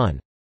 21,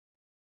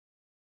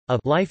 a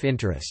life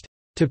interest,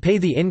 to pay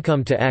the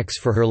income to X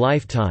for her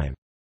lifetime,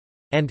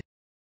 and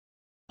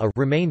a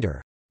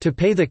remainder, to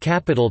pay the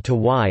capital to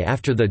Y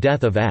after the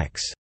death of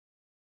X.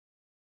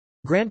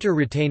 Grantor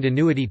retained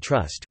annuity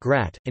trust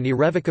 (GRAT), an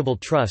irrevocable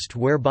trust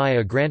whereby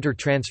a grantor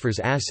transfers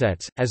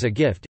assets, as a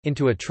gift,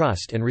 into a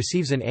trust and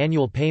receives an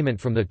annual payment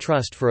from the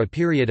trust for a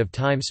period of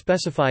time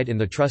specified in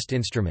the trust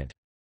instrument.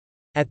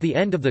 At the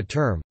end of the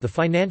term, the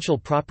financial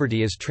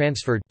property is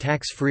transferred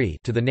tax-free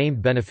to the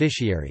named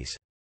beneficiaries.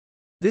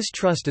 This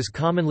trust is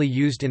commonly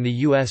used in the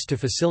U.S. to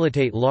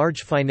facilitate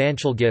large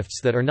financial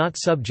gifts that are not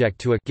subject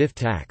to a gift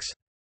tax.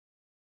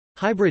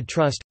 Hybrid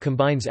trust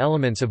combines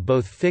elements of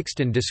both fixed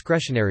and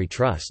discretionary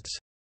trusts.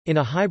 In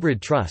a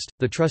hybrid trust,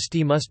 the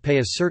trustee must pay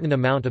a certain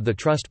amount of the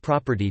trust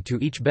property to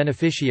each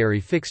beneficiary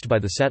fixed by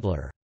the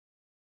settlor.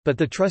 But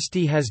the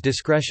trustee has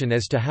discretion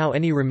as to how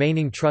any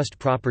remaining trust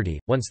property,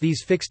 once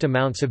these fixed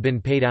amounts have been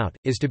paid out,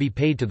 is to be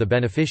paid to the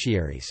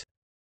beneficiaries.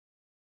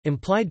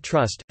 Implied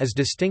trust, as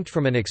distinct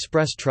from an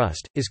express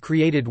trust, is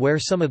created where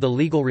some of the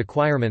legal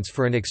requirements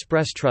for an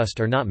express trust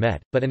are not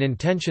met, but an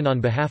intention on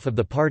behalf of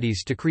the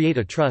parties to create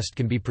a trust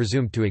can be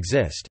presumed to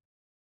exist.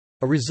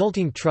 A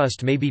resulting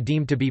trust may be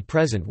deemed to be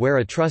present where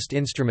a trust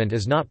instrument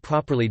is not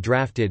properly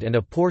drafted and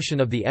a portion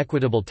of the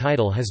equitable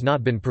title has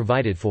not been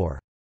provided for.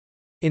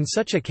 In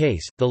such a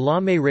case, the law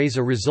may raise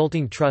a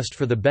resulting trust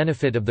for the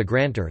benefit of the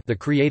grantor, the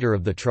creator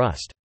of the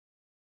trust.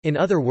 In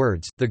other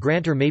words, the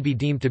grantor may be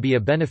deemed to be a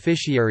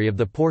beneficiary of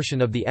the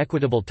portion of the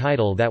equitable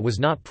title that was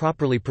not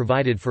properly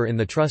provided for in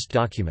the trust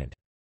document.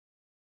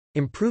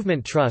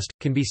 Improvement trust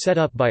can be set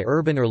up by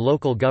urban or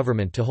local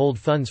government to hold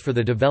funds for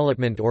the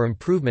development or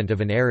improvement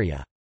of an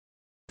area.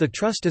 The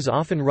trust is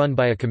often run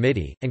by a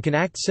committee, and can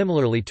act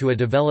similarly to a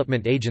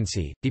development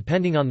agency,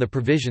 depending on the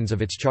provisions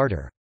of its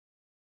charter.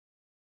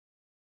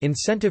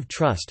 Incentive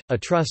trust, a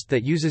trust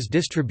that uses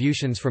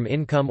distributions from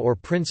income or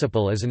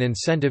principal as an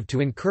incentive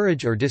to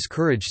encourage or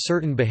discourage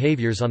certain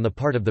behaviors on the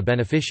part of the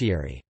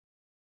beneficiary.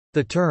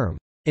 The term,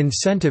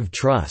 incentive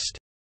trust,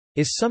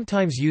 is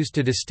sometimes used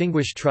to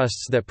distinguish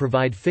trusts that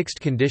provide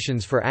fixed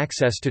conditions for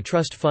access to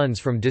trust funds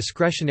from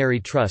discretionary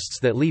trusts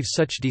that leave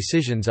such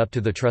decisions up to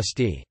the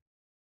trustee.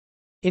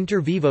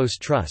 Inter vivos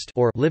trust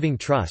or living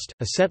trust,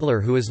 a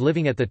settler who is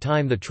living at the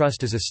time the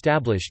trust is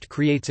established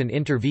creates an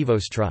inter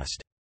vivos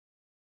trust.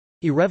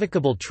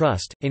 Irrevocable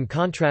trust, in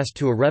contrast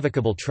to a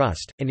revocable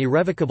trust, an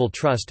irrevocable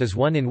trust is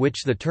one in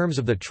which the terms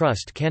of the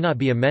trust cannot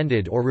be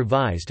amended or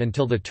revised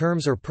until the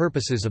terms or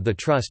purposes of the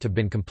trust have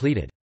been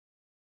completed.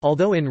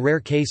 Although in rare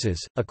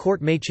cases, a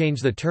court may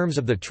change the terms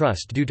of the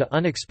trust due to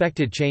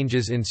unexpected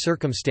changes in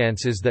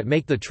circumstances that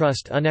make the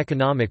trust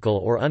uneconomical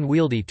or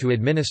unwieldy to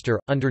administer,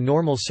 under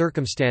normal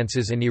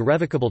circumstances an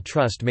irrevocable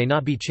trust may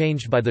not be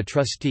changed by the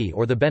trustee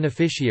or the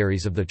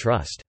beneficiaries of the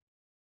trust.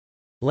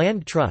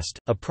 Land Trust,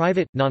 a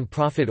private,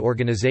 non-profit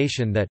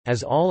organization that,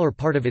 as all or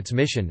part of its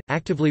mission,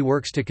 actively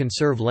works to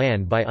conserve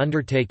land by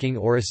undertaking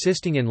or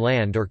assisting in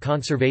land or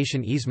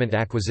conservation easement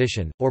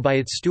acquisition, or by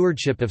its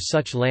stewardship of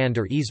such land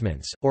or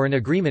easements, or an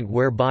agreement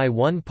whereby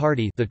one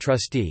party, the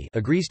trustee,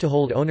 agrees to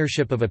hold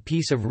ownership of a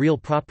piece of real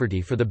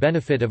property for the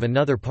benefit of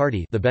another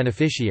party, the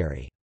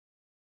beneficiary.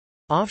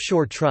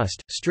 Offshore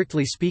trust,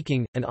 strictly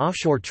speaking, an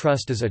offshore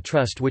trust is a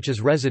trust which is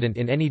resident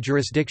in any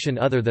jurisdiction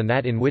other than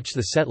that in which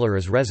the settler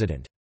is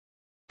resident.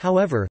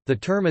 However, the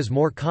term is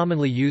more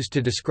commonly used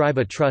to describe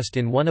a trust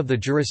in one of the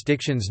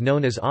jurisdictions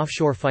known as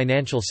offshore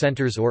financial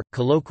centers or,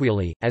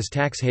 colloquially, as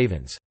tax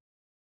havens.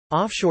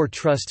 Offshore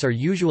trusts are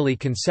usually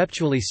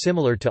conceptually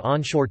similar to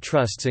onshore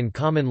trusts in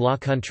common law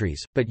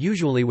countries, but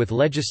usually with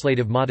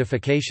legislative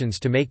modifications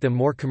to make them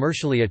more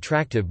commercially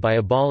attractive by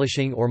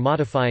abolishing or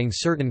modifying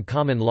certain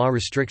common law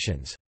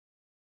restrictions.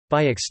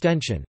 By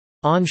extension,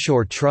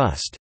 onshore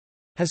trust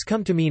has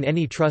come to mean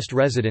any trust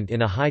resident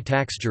in a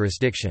high-tax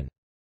jurisdiction.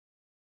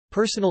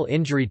 Personal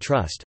injury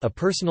trust. A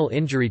personal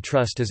injury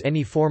trust is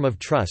any form of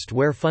trust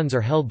where funds are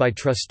held by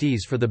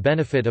trustees for the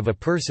benefit of a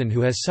person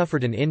who has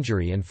suffered an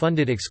injury and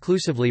funded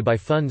exclusively by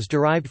funds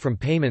derived from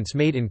payments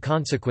made in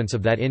consequence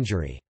of that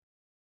injury.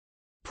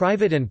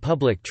 Private and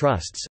public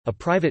trusts. A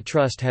private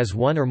trust has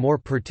one or more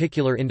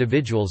particular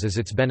individuals as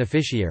its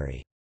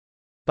beneficiary.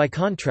 By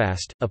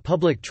contrast, a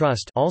public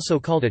trust, also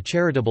called a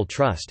charitable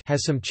trust,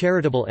 has some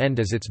charitable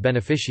end as its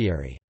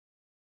beneficiary.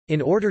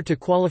 In order to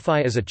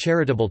qualify as a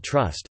charitable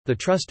trust, the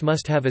trust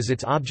must have as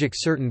its object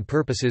certain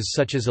purposes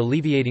such as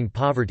alleviating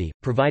poverty,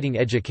 providing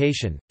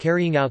education,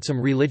 carrying out some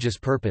religious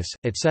purpose,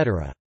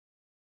 etc.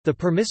 The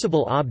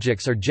permissible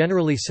objects are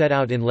generally set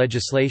out in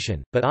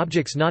legislation, but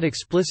objects not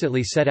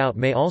explicitly set out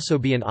may also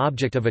be an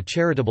object of a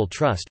charitable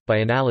trust, by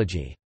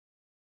analogy.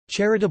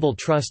 Charitable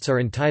trusts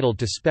are entitled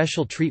to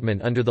special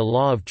treatment under the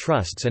law of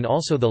trusts and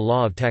also the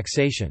law of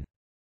taxation.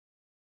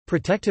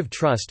 Protective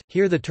trust,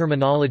 here the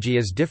terminology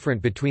is different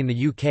between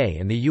the UK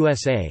and the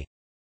USA.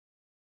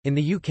 In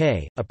the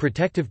UK, a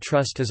protective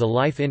trust is a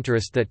life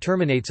interest that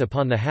terminates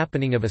upon the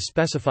happening of a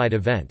specified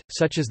event,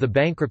 such as the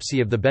bankruptcy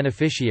of the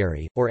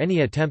beneficiary, or any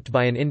attempt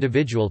by an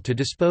individual to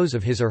dispose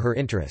of his or her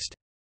interest.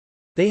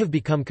 They have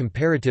become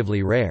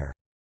comparatively rare.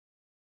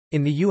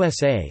 In the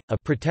USA, a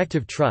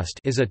protective trust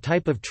is a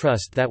type of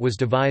trust that was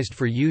devised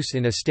for use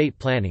in estate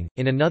planning.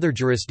 In another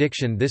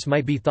jurisdiction, this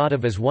might be thought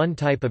of as one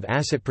type of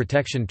asset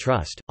protection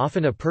trust.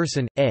 Often a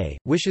person, A,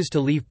 wishes to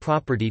leave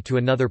property to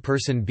another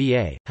person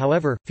B.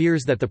 However,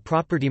 fears that the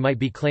property might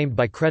be claimed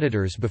by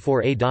creditors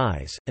before A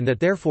dies, and that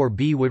therefore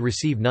B would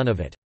receive none of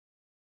it.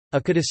 A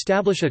could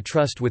establish a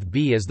trust with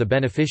B as the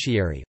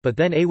beneficiary, but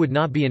then A would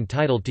not be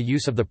entitled to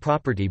use of the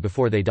property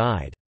before they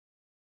died.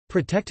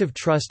 Protective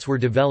trusts were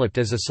developed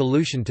as a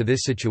solution to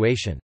this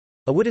situation.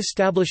 A would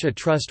establish a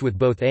trust with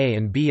both A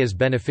and B as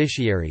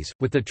beneficiaries,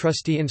 with the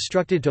trustee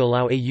instructed to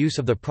allow A use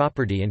of the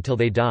property until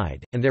they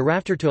died, and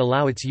thereafter to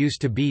allow its use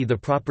to B. The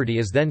property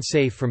is then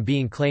safe from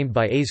being claimed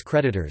by A's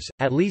creditors,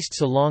 at least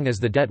so long as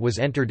the debt was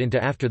entered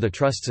into after the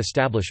trust's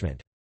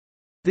establishment.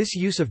 This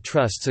use of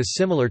trusts is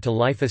similar to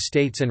life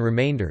estates and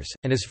remainders,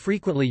 and is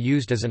frequently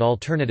used as an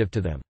alternative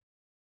to them.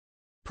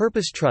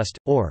 Purpose trust,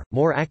 or,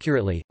 more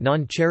accurately,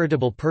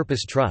 non-charitable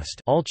purpose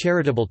trust. All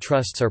charitable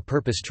trusts are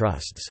purpose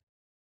trusts.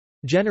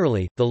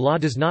 Generally, the law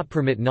does not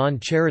permit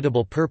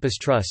non-charitable purpose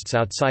trusts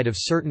outside of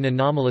certain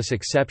anomalous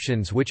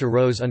exceptions which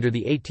arose under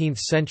the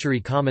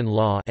 18th-century common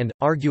law and,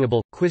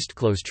 arguable,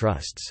 quist-clos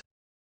trusts.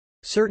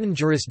 Certain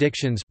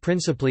jurisdictions,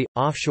 principally,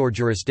 offshore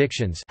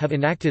jurisdictions, have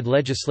enacted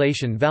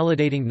legislation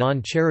validating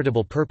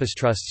non-charitable purpose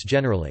trusts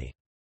generally.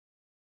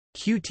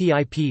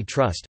 QTIP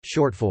trust,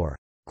 short for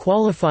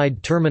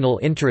Qualified Terminal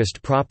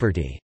Interest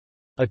Property,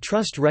 A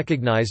trust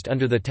recognized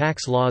under the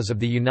tax laws of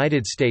the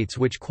United States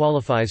which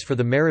qualifies for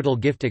the marital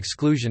gift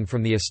exclusion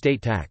from the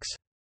estate tax.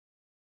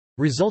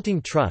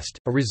 Resulting trust.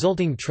 A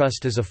resulting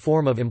trust is a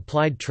form of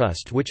implied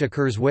trust which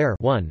occurs where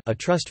 1. A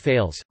trust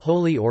fails,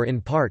 wholly or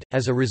in part,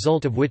 as a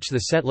result of which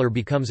the settlor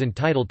becomes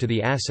entitled to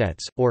the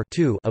assets, or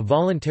 2. A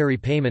voluntary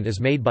payment is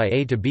made by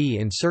A to B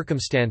in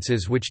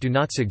circumstances which do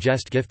not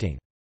suggest gifting.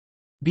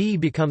 B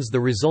becomes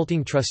the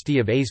resulting trustee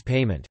of A's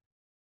payment.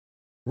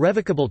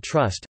 Revocable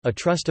trust. A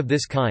trust of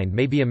this kind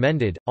may be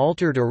amended,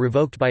 altered or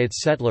revoked by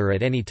its settlor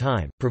at any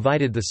time,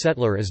 provided the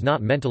settlor is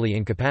not mentally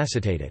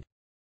incapacitated.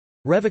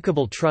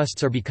 Revocable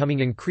trusts are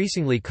becoming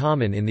increasingly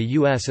common in the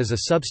U.S. as a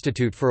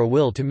substitute for a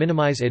will to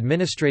minimize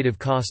administrative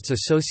costs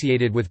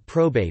associated with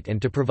probate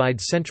and to provide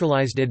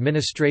centralized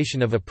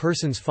administration of a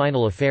person's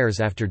final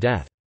affairs after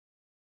death.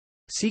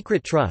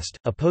 Secret trust,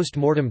 a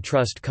post-mortem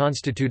trust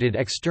constituted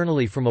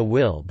externally from a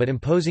will but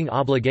imposing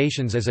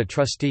obligations as a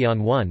trustee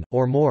on one,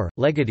 or more,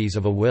 legatees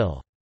of a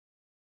will.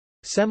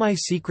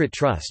 Semi-secret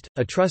trust,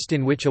 a trust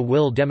in which a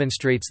will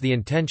demonstrates the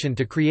intention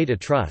to create a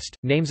trust,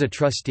 names a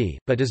trustee,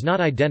 but does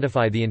not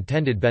identify the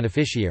intended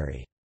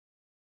beneficiary.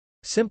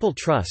 Simple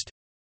trust.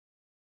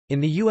 In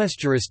the U.S.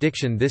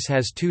 jurisdiction this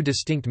has two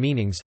distinct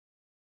meanings.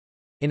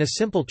 In a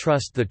simple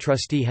trust the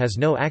trustee has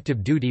no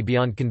active duty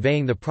beyond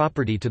conveying the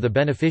property to the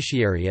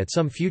beneficiary at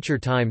some future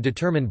time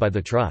determined by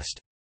the trust.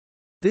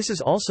 This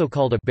is also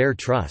called a bare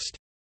trust.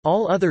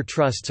 All other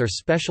trusts are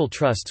special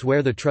trusts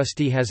where the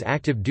trustee has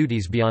active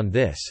duties beyond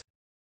this.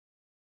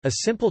 A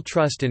simple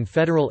trust in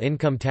federal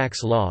income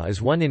tax law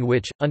is one in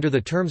which, under the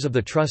terms of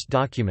the trust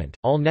document,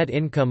 all net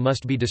income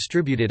must be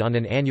distributed on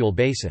an annual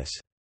basis.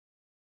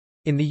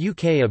 In the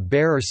UK a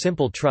bare or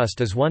simple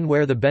trust is one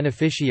where the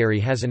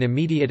beneficiary has an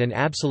immediate and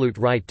absolute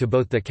right to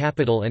both the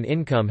capital and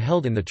income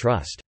held in the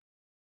trust.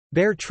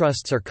 Bare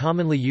trusts are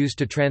commonly used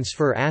to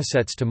transfer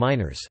assets to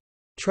minors.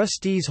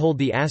 Trustees hold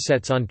the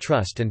assets on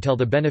trust until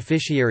the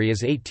beneficiary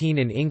is 18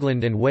 in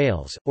England and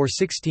Wales, or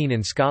 16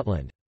 in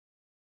Scotland.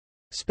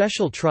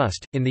 Special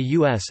trust. In the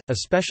U.S., a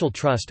special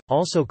trust,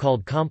 also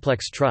called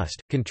complex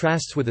trust,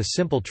 contrasts with a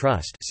simple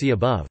trust, see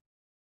above.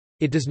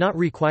 It does not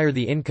require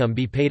the income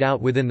be paid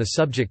out within the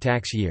subject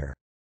tax year.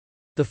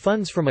 The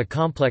funds from a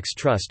complex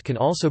trust can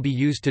also be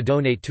used to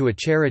donate to a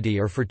charity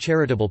or for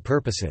charitable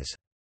purposes.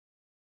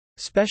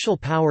 Special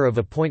Power of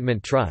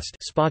Appointment Trust,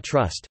 SPA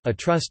trust, a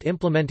trust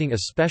implementing a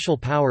special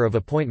power of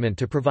appointment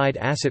to provide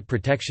asset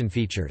protection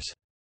features.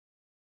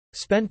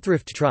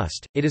 Spendthrift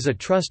Trust, it is a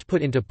trust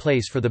put into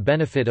place for the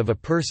benefit of a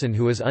person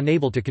who is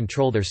unable to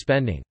control their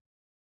spending.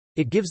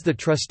 It gives the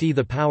trustee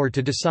the power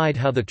to decide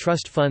how the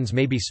trust funds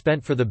may be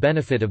spent for the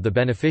benefit of the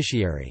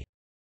beneficiary.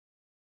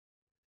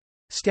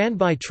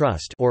 Standby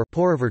Trust or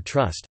pour-over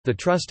trust, the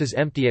trust is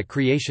empty at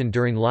creation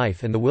during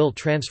life and the will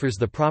transfers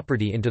the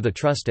property into the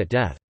trust at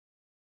death.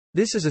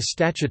 This is a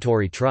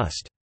statutory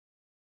trust.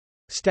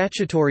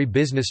 Statutory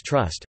Business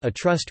Trust, a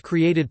trust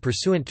created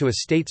pursuant to a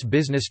state's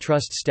business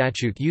trust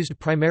statute used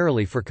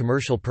primarily for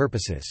commercial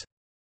purposes.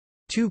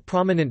 Two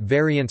prominent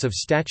variants of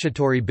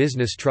statutory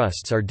business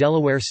trusts are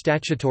Delaware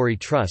Statutory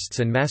Trusts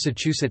and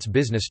Massachusetts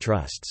Business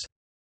Trusts.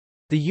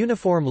 The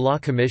Uniform Law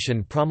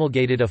Commission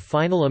promulgated a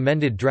final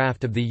amended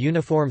draft of the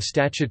Uniform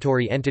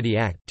Statutory Entity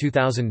Act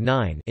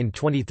 2009 in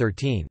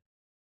 2013.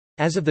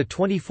 As of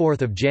 24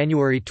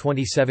 January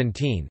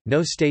 2017,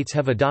 no states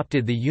have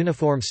adopted the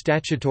Uniform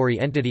Statutory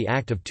Entity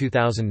Act of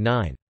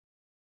 2009.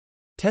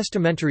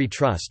 Testamentary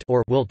trust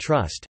or will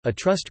trust, a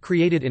trust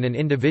created in an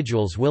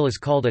individual's will is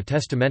called a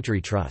testamentary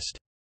trust.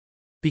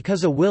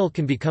 Because a will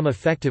can become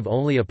effective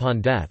only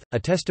upon death, a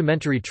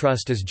testamentary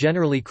trust is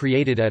generally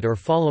created at or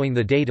following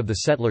the date of the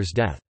settler's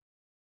death.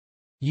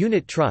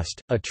 Unit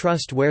trust, a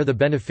trust where the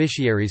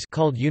beneficiaries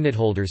called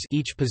unitholders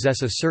each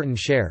possess a certain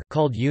share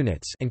called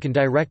units and can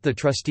direct the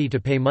trustee to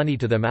pay money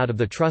to them out of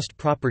the trust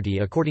property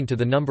according to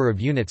the number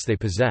of units they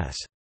possess.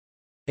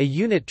 A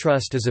unit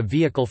trust is a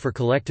vehicle for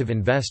collective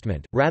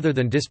investment, rather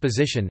than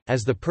disposition,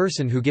 as the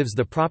person who gives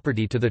the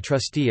property to the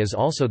trustee is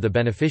also the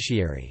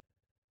beneficiary.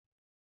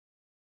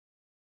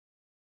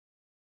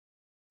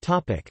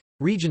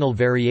 Regional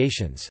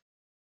variations.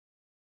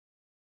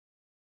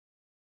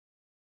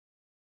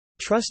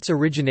 Trusts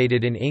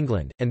originated in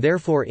England, and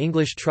therefore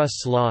English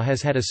trusts law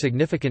has had a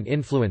significant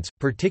influence,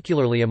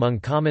 particularly among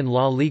common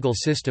law legal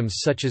systems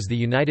such as the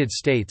United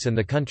States and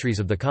the countries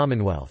of the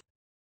Commonwealth.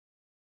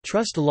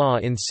 Trust law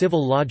in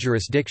civil law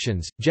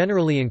jurisdictions,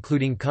 generally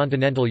including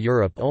continental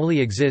Europe,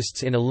 only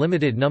exists in a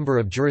limited number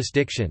of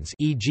jurisdictions,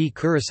 e.g.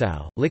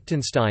 Curaçao,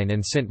 Liechtenstein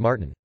and Sint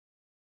Maarten.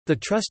 The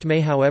trust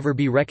may however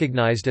be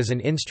recognized as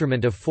an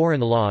instrument of foreign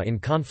law in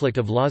conflict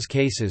of laws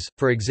cases,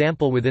 for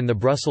example within the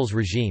Brussels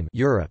regime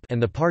Europe and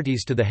the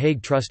parties to the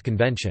Hague Trust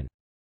Convention.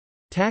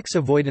 Tax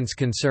avoidance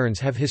concerns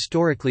have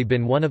historically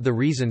been one of the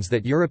reasons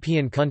that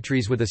European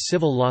countries with a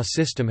civil law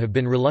system have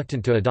been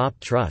reluctant to adopt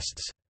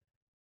trusts.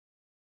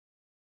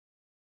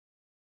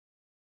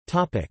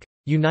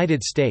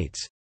 United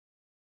States.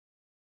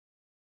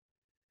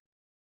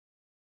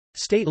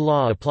 State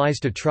law applies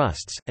to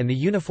trusts, and the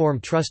Uniform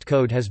Trust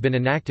Code has been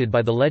enacted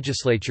by the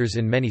legislatures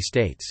in many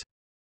states.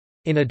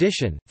 In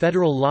addition,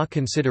 federal law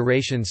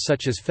considerations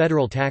such as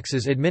federal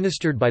taxes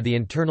administered by the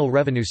Internal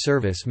Revenue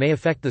Service may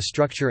affect the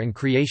structure and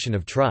creation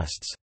of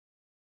trusts.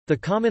 The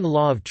common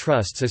law of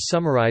trusts is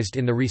summarized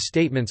in the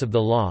restatements of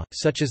the law,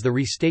 such as the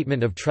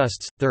Restatement of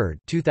Trusts, 3rd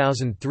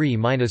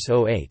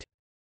 2003-08.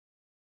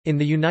 In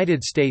the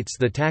United States,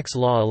 the tax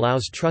law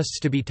allows trusts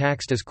to be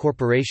taxed as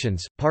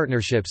corporations,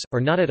 partnerships, or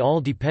not at all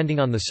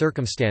depending on the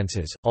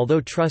circumstances, although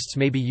trusts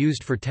may be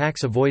used for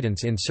tax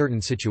avoidance in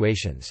certain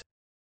situations.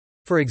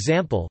 For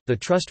example, the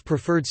trust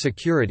preferred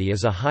security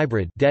is a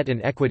hybrid debt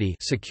and equity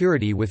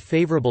security with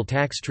favorable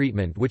tax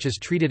treatment which is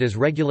treated as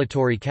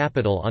regulatory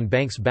capital on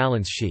banks'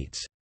 balance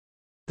sheets.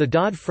 The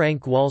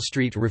Dodd-Frank Wall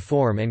Street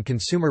Reform and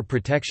Consumer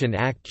Protection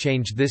Act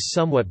changed this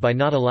somewhat by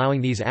not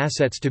allowing these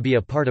assets to be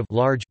a part of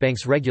large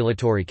banks'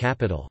 regulatory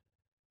capital.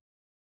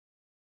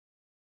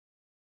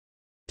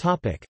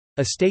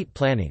 Estate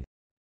planning.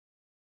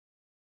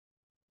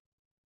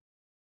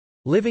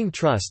 Living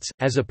trusts,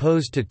 as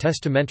opposed to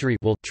testamentary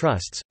will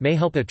trusts, may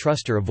help a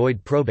trustor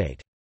avoid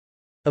probate.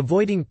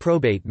 Avoiding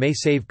probate may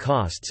save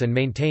costs and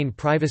maintain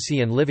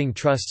privacy, and living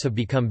trusts have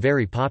become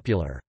very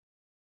popular.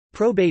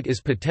 Probate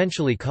is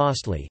potentially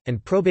costly,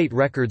 and probate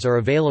records are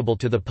available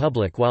to the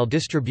public while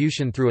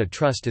distribution through a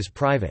trust is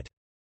private.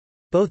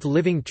 Both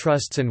living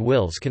trusts and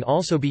wills can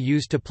also be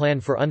used to plan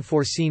for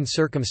unforeseen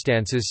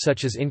circumstances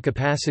such as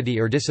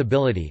incapacity or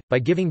disability, by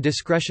giving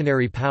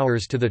discretionary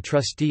powers to the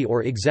trustee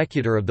or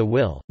executor of the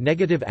will.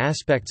 Negative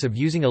aspects of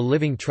using a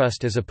living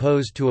trust as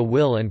opposed to a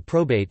will and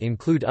probate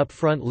include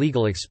upfront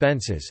legal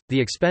expenses, the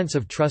expense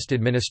of trust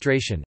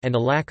administration, and a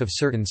lack of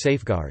certain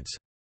safeguards.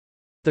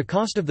 The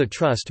cost of the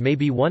trust may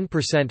be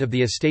 1% of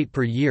the estate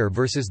per year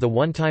versus the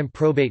one-time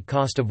probate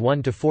cost of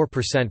 1 to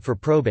 4% for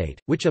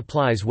probate, which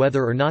applies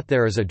whether or not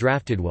there is a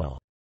drafted will.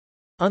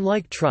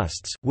 Unlike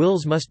trusts,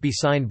 wills must be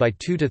signed by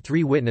 2 to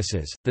 3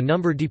 witnesses, the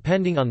number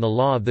depending on the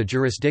law of the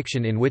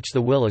jurisdiction in which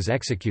the will is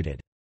executed.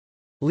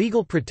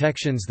 Legal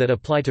protections that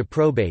apply to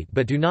probate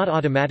but do not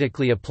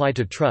automatically apply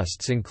to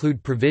trusts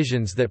include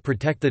provisions that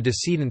protect the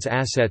decedent's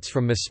assets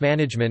from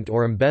mismanagement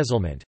or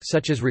embezzlement,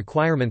 such as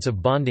requirements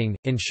of bonding,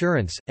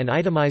 insurance, and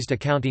itemized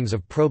accountings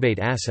of probate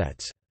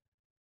assets.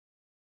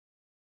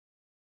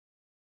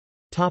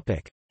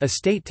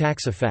 Estate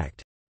tax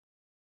effect.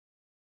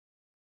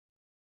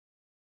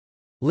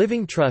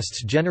 Living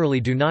trusts generally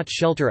do not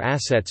shelter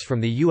assets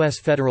from the U.S.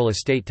 federal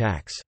estate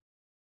tax.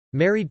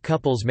 Married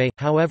couples may,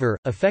 however,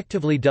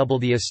 effectively double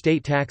the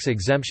estate tax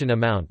exemption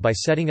amount by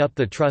setting up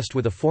the trust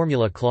with a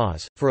formula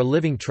clause. For a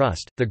living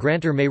trust, the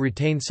grantor may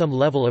retain some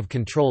level of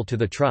control to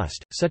the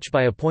trust, such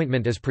by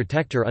appointment as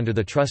protector under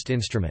the trust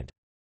instrument.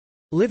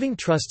 Living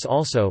trusts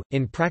also,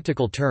 in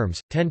practical terms,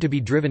 tend to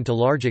be driven to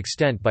large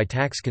extent by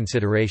tax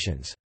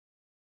considerations.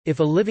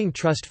 If a living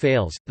trust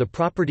fails, the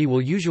property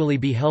will usually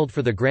be held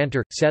for the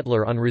grantor,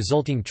 settlor on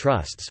resulting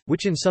trusts,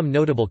 which in some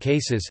notable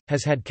cases,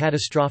 has had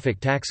catastrophic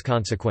tax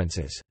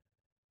consequences.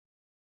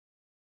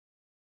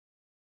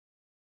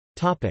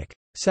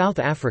 South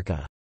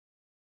Africa.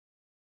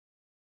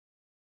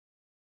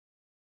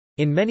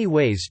 In many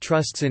ways,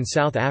 trusts in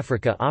South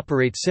Africa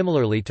operate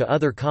similarly to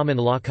other common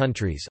law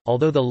countries,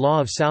 although the law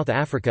of South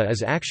Africa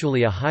is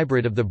actually a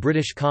hybrid of the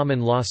British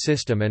common law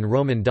system and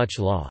Roman Dutch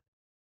law.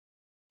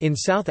 In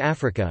South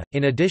Africa,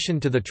 in addition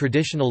to the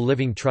traditional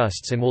living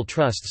trusts and will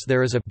trusts,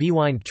 there is a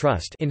bewind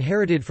trust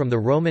inherited from the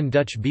Roman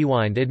Dutch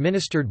bewind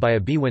administered by a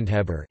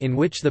bewindhebber, in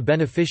which the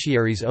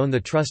beneficiaries own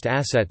the trust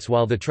assets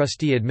while the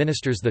trustee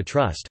administers the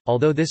trust,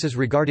 although this is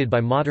regarded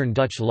by modern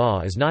Dutch law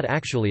as not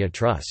actually a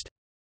trust.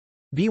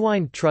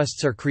 Bewind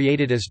trusts are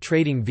created as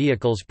trading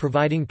vehicles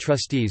providing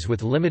trustees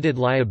with limited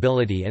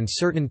liability and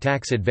certain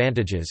tax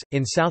advantages.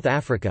 In South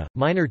Africa,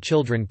 minor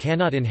children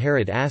cannot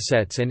inherit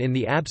assets, and in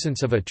the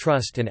absence of a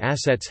trust and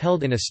assets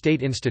held in a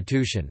state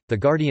institution, the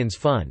guardians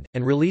fund,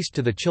 and released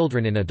to the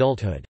children in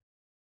adulthood.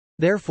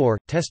 Therefore,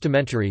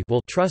 testamentary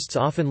will trusts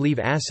often leave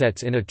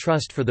assets in a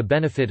trust for the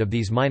benefit of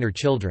these minor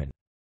children.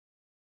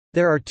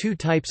 There are 2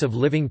 types of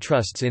living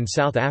trusts in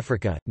South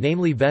Africa,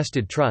 namely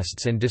vested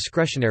trusts and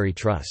discretionary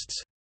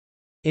trusts.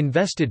 In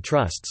vested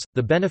trusts,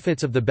 the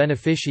benefits of the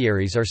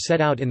beneficiaries are set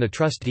out in the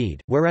trust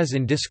deed, whereas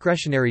in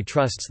discretionary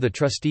trusts the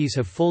trustees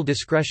have full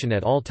discretion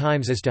at all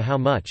times as to how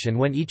much and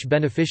when each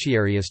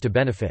beneficiary is to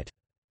benefit.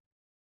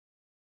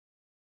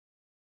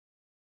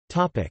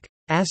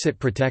 Asset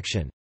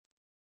protection.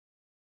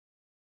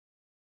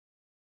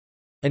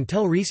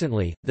 Until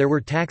recently, there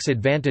were tax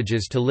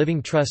advantages to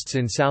living trusts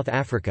in South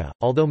Africa,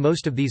 although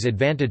most of these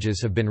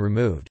advantages have been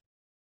removed.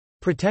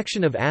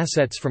 Protection of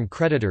assets from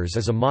creditors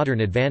is a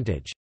modern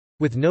advantage.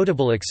 With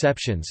notable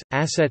exceptions,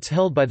 assets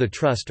held by the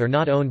trust are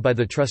not owned by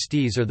the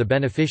trustees or the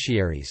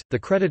beneficiaries. The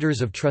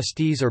creditors of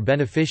trustees or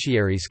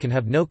beneficiaries can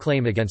have no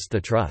claim against the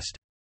trust.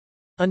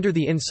 Under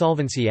the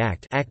Insolvency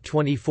Act, Act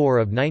 24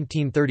 of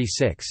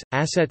 1936,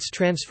 assets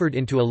transferred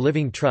into a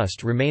living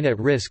trust remain at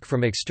risk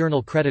from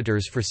external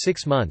creditors for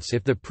 6 months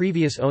if the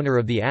previous owner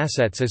of the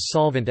assets is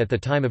solvent at the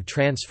time of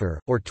transfer,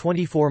 or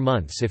 24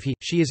 months if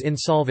he/she is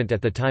insolvent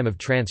at the time of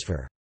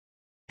transfer.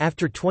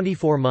 After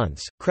 24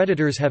 months,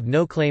 creditors have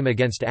no claim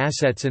against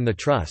assets in the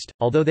trust,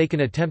 although they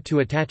can attempt to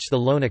attach the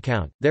loan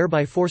account,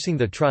 thereby forcing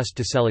the trust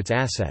to sell its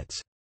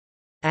assets.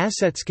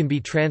 Assets can be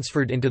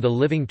transferred into the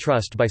living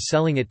trust by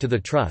selling it to the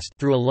trust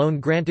through a loan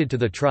granted to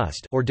the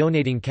trust or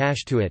donating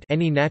cash to it.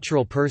 Any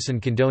natural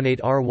person can donate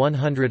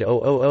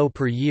R100,000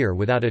 per year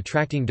without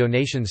attracting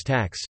donations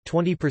tax.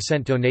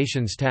 20%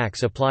 donations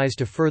tax applies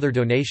to further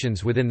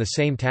donations within the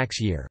same tax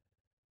year.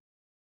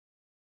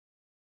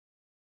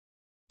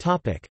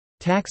 Topic: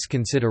 Tax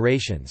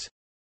considerations.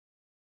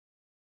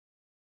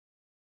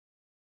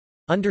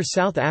 Under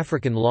South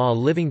African law,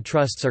 living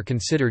trusts are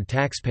considered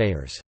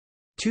taxpayers.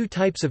 Two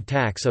types of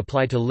tax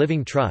apply to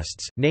living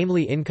trusts,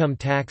 namely income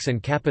tax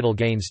and capital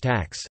gains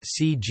tax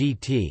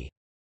 (CGT).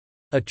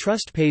 A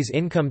trust pays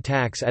income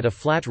tax at a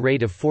flat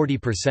rate of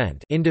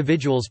 40%.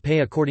 Individuals pay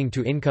according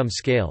to income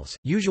scales,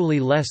 usually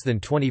less than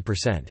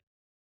 20%.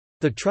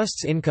 The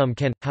trust's income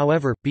can,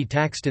 however, be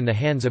taxed in the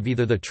hands of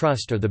either the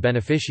trust or the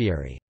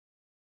beneficiary.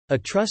 A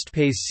trust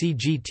pays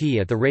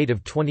CGT at the rate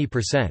of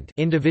 20%.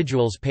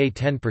 Individuals pay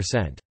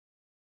 10%.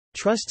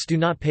 Trusts do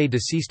not pay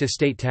deceased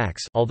estate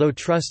tax, although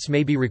trusts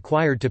may be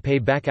required to pay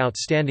back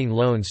outstanding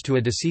loans to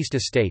a deceased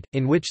estate,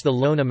 in which the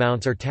loan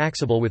amounts are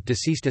taxable with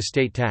deceased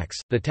estate tax.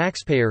 The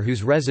taxpayer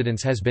whose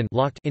residence has been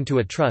locked into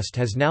a trust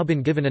has now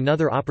been given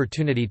another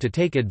opportunity to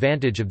take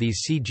advantage of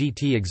these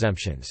CGT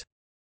exemptions.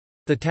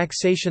 The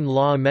Taxation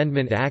Law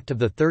Amendment Act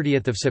of 30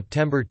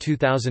 September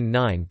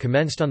 2009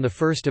 commenced on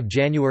 1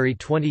 January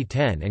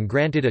 2010 and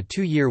granted a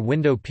 2-year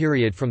window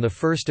period from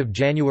 1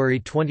 January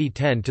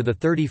 2010 to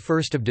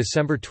 31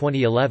 December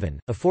 2011,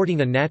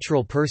 affording a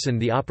natural person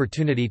the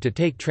opportunity to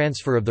take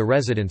transfer of the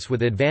residence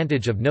with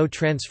advantage of no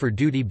transfer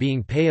duty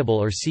being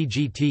payable or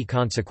CGT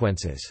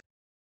consequences.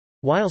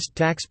 Whilst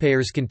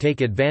taxpayers can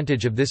take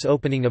advantage of this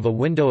opening of a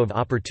window of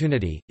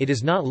opportunity, it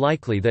is not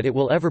likely that it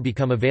will ever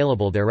become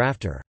available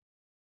thereafter.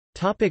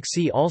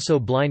 See also: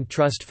 Blind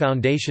Trust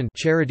Foundation,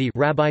 Charity,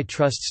 Rabbi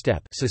Trust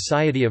Step,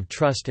 Society of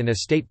Trust and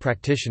Estate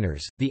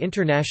Practitioners, the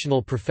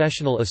International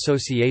Professional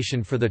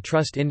Association for the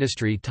Trust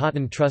Industry,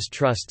 Totten Trust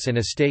Trusts and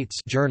Estates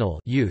Journal,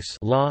 Use,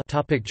 Law.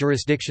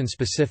 Jurisdiction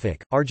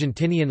specific: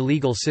 Argentinian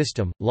legal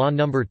system, Law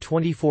No.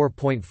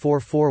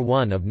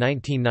 24.441 of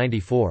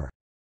 1994.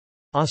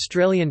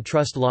 Australian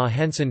trust law,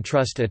 Henson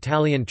Trust,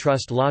 Italian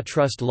trust law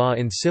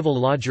in civil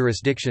law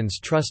jurisdictions,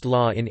 trust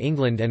law in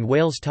England and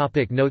Wales.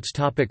 Notes.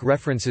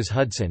 References: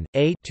 Hudson,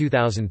 A.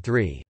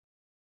 2003.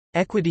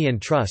 Equity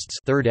and Trusts,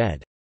 3rd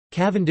ed.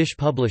 Cavendish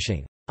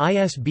Publishing.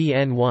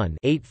 ISBN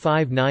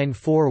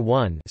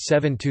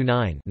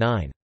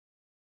 1-85941-729-9.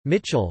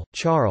 Mitchell,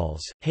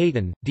 Charles,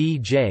 Hayton, D.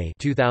 J.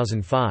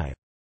 2005.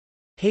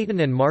 Hayton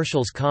and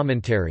Marshall's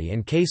Commentary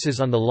and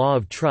Cases on the Law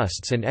of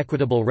Trusts and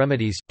Equitable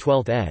Remedies,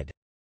 12th ed.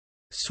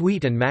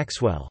 Sweet and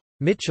Maxwell.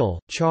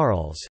 Mitchell,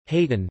 Charles,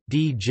 Hayton,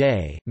 D.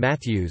 J.,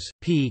 Matthews,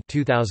 P.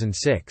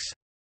 2006.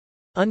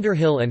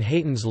 Underhill and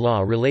Hayton's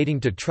Law Relating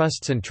to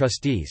Trusts and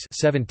Trustees,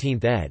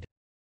 17th ed.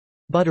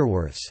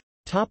 Butterworths.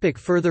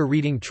 Further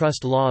reading: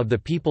 Trust Law of the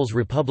People's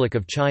Republic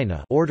of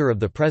China, Order of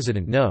the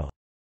President No.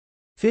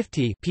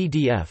 50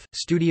 PDF,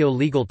 Studio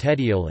Legal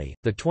Tedioli,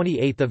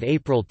 28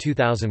 April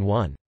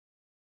 2001.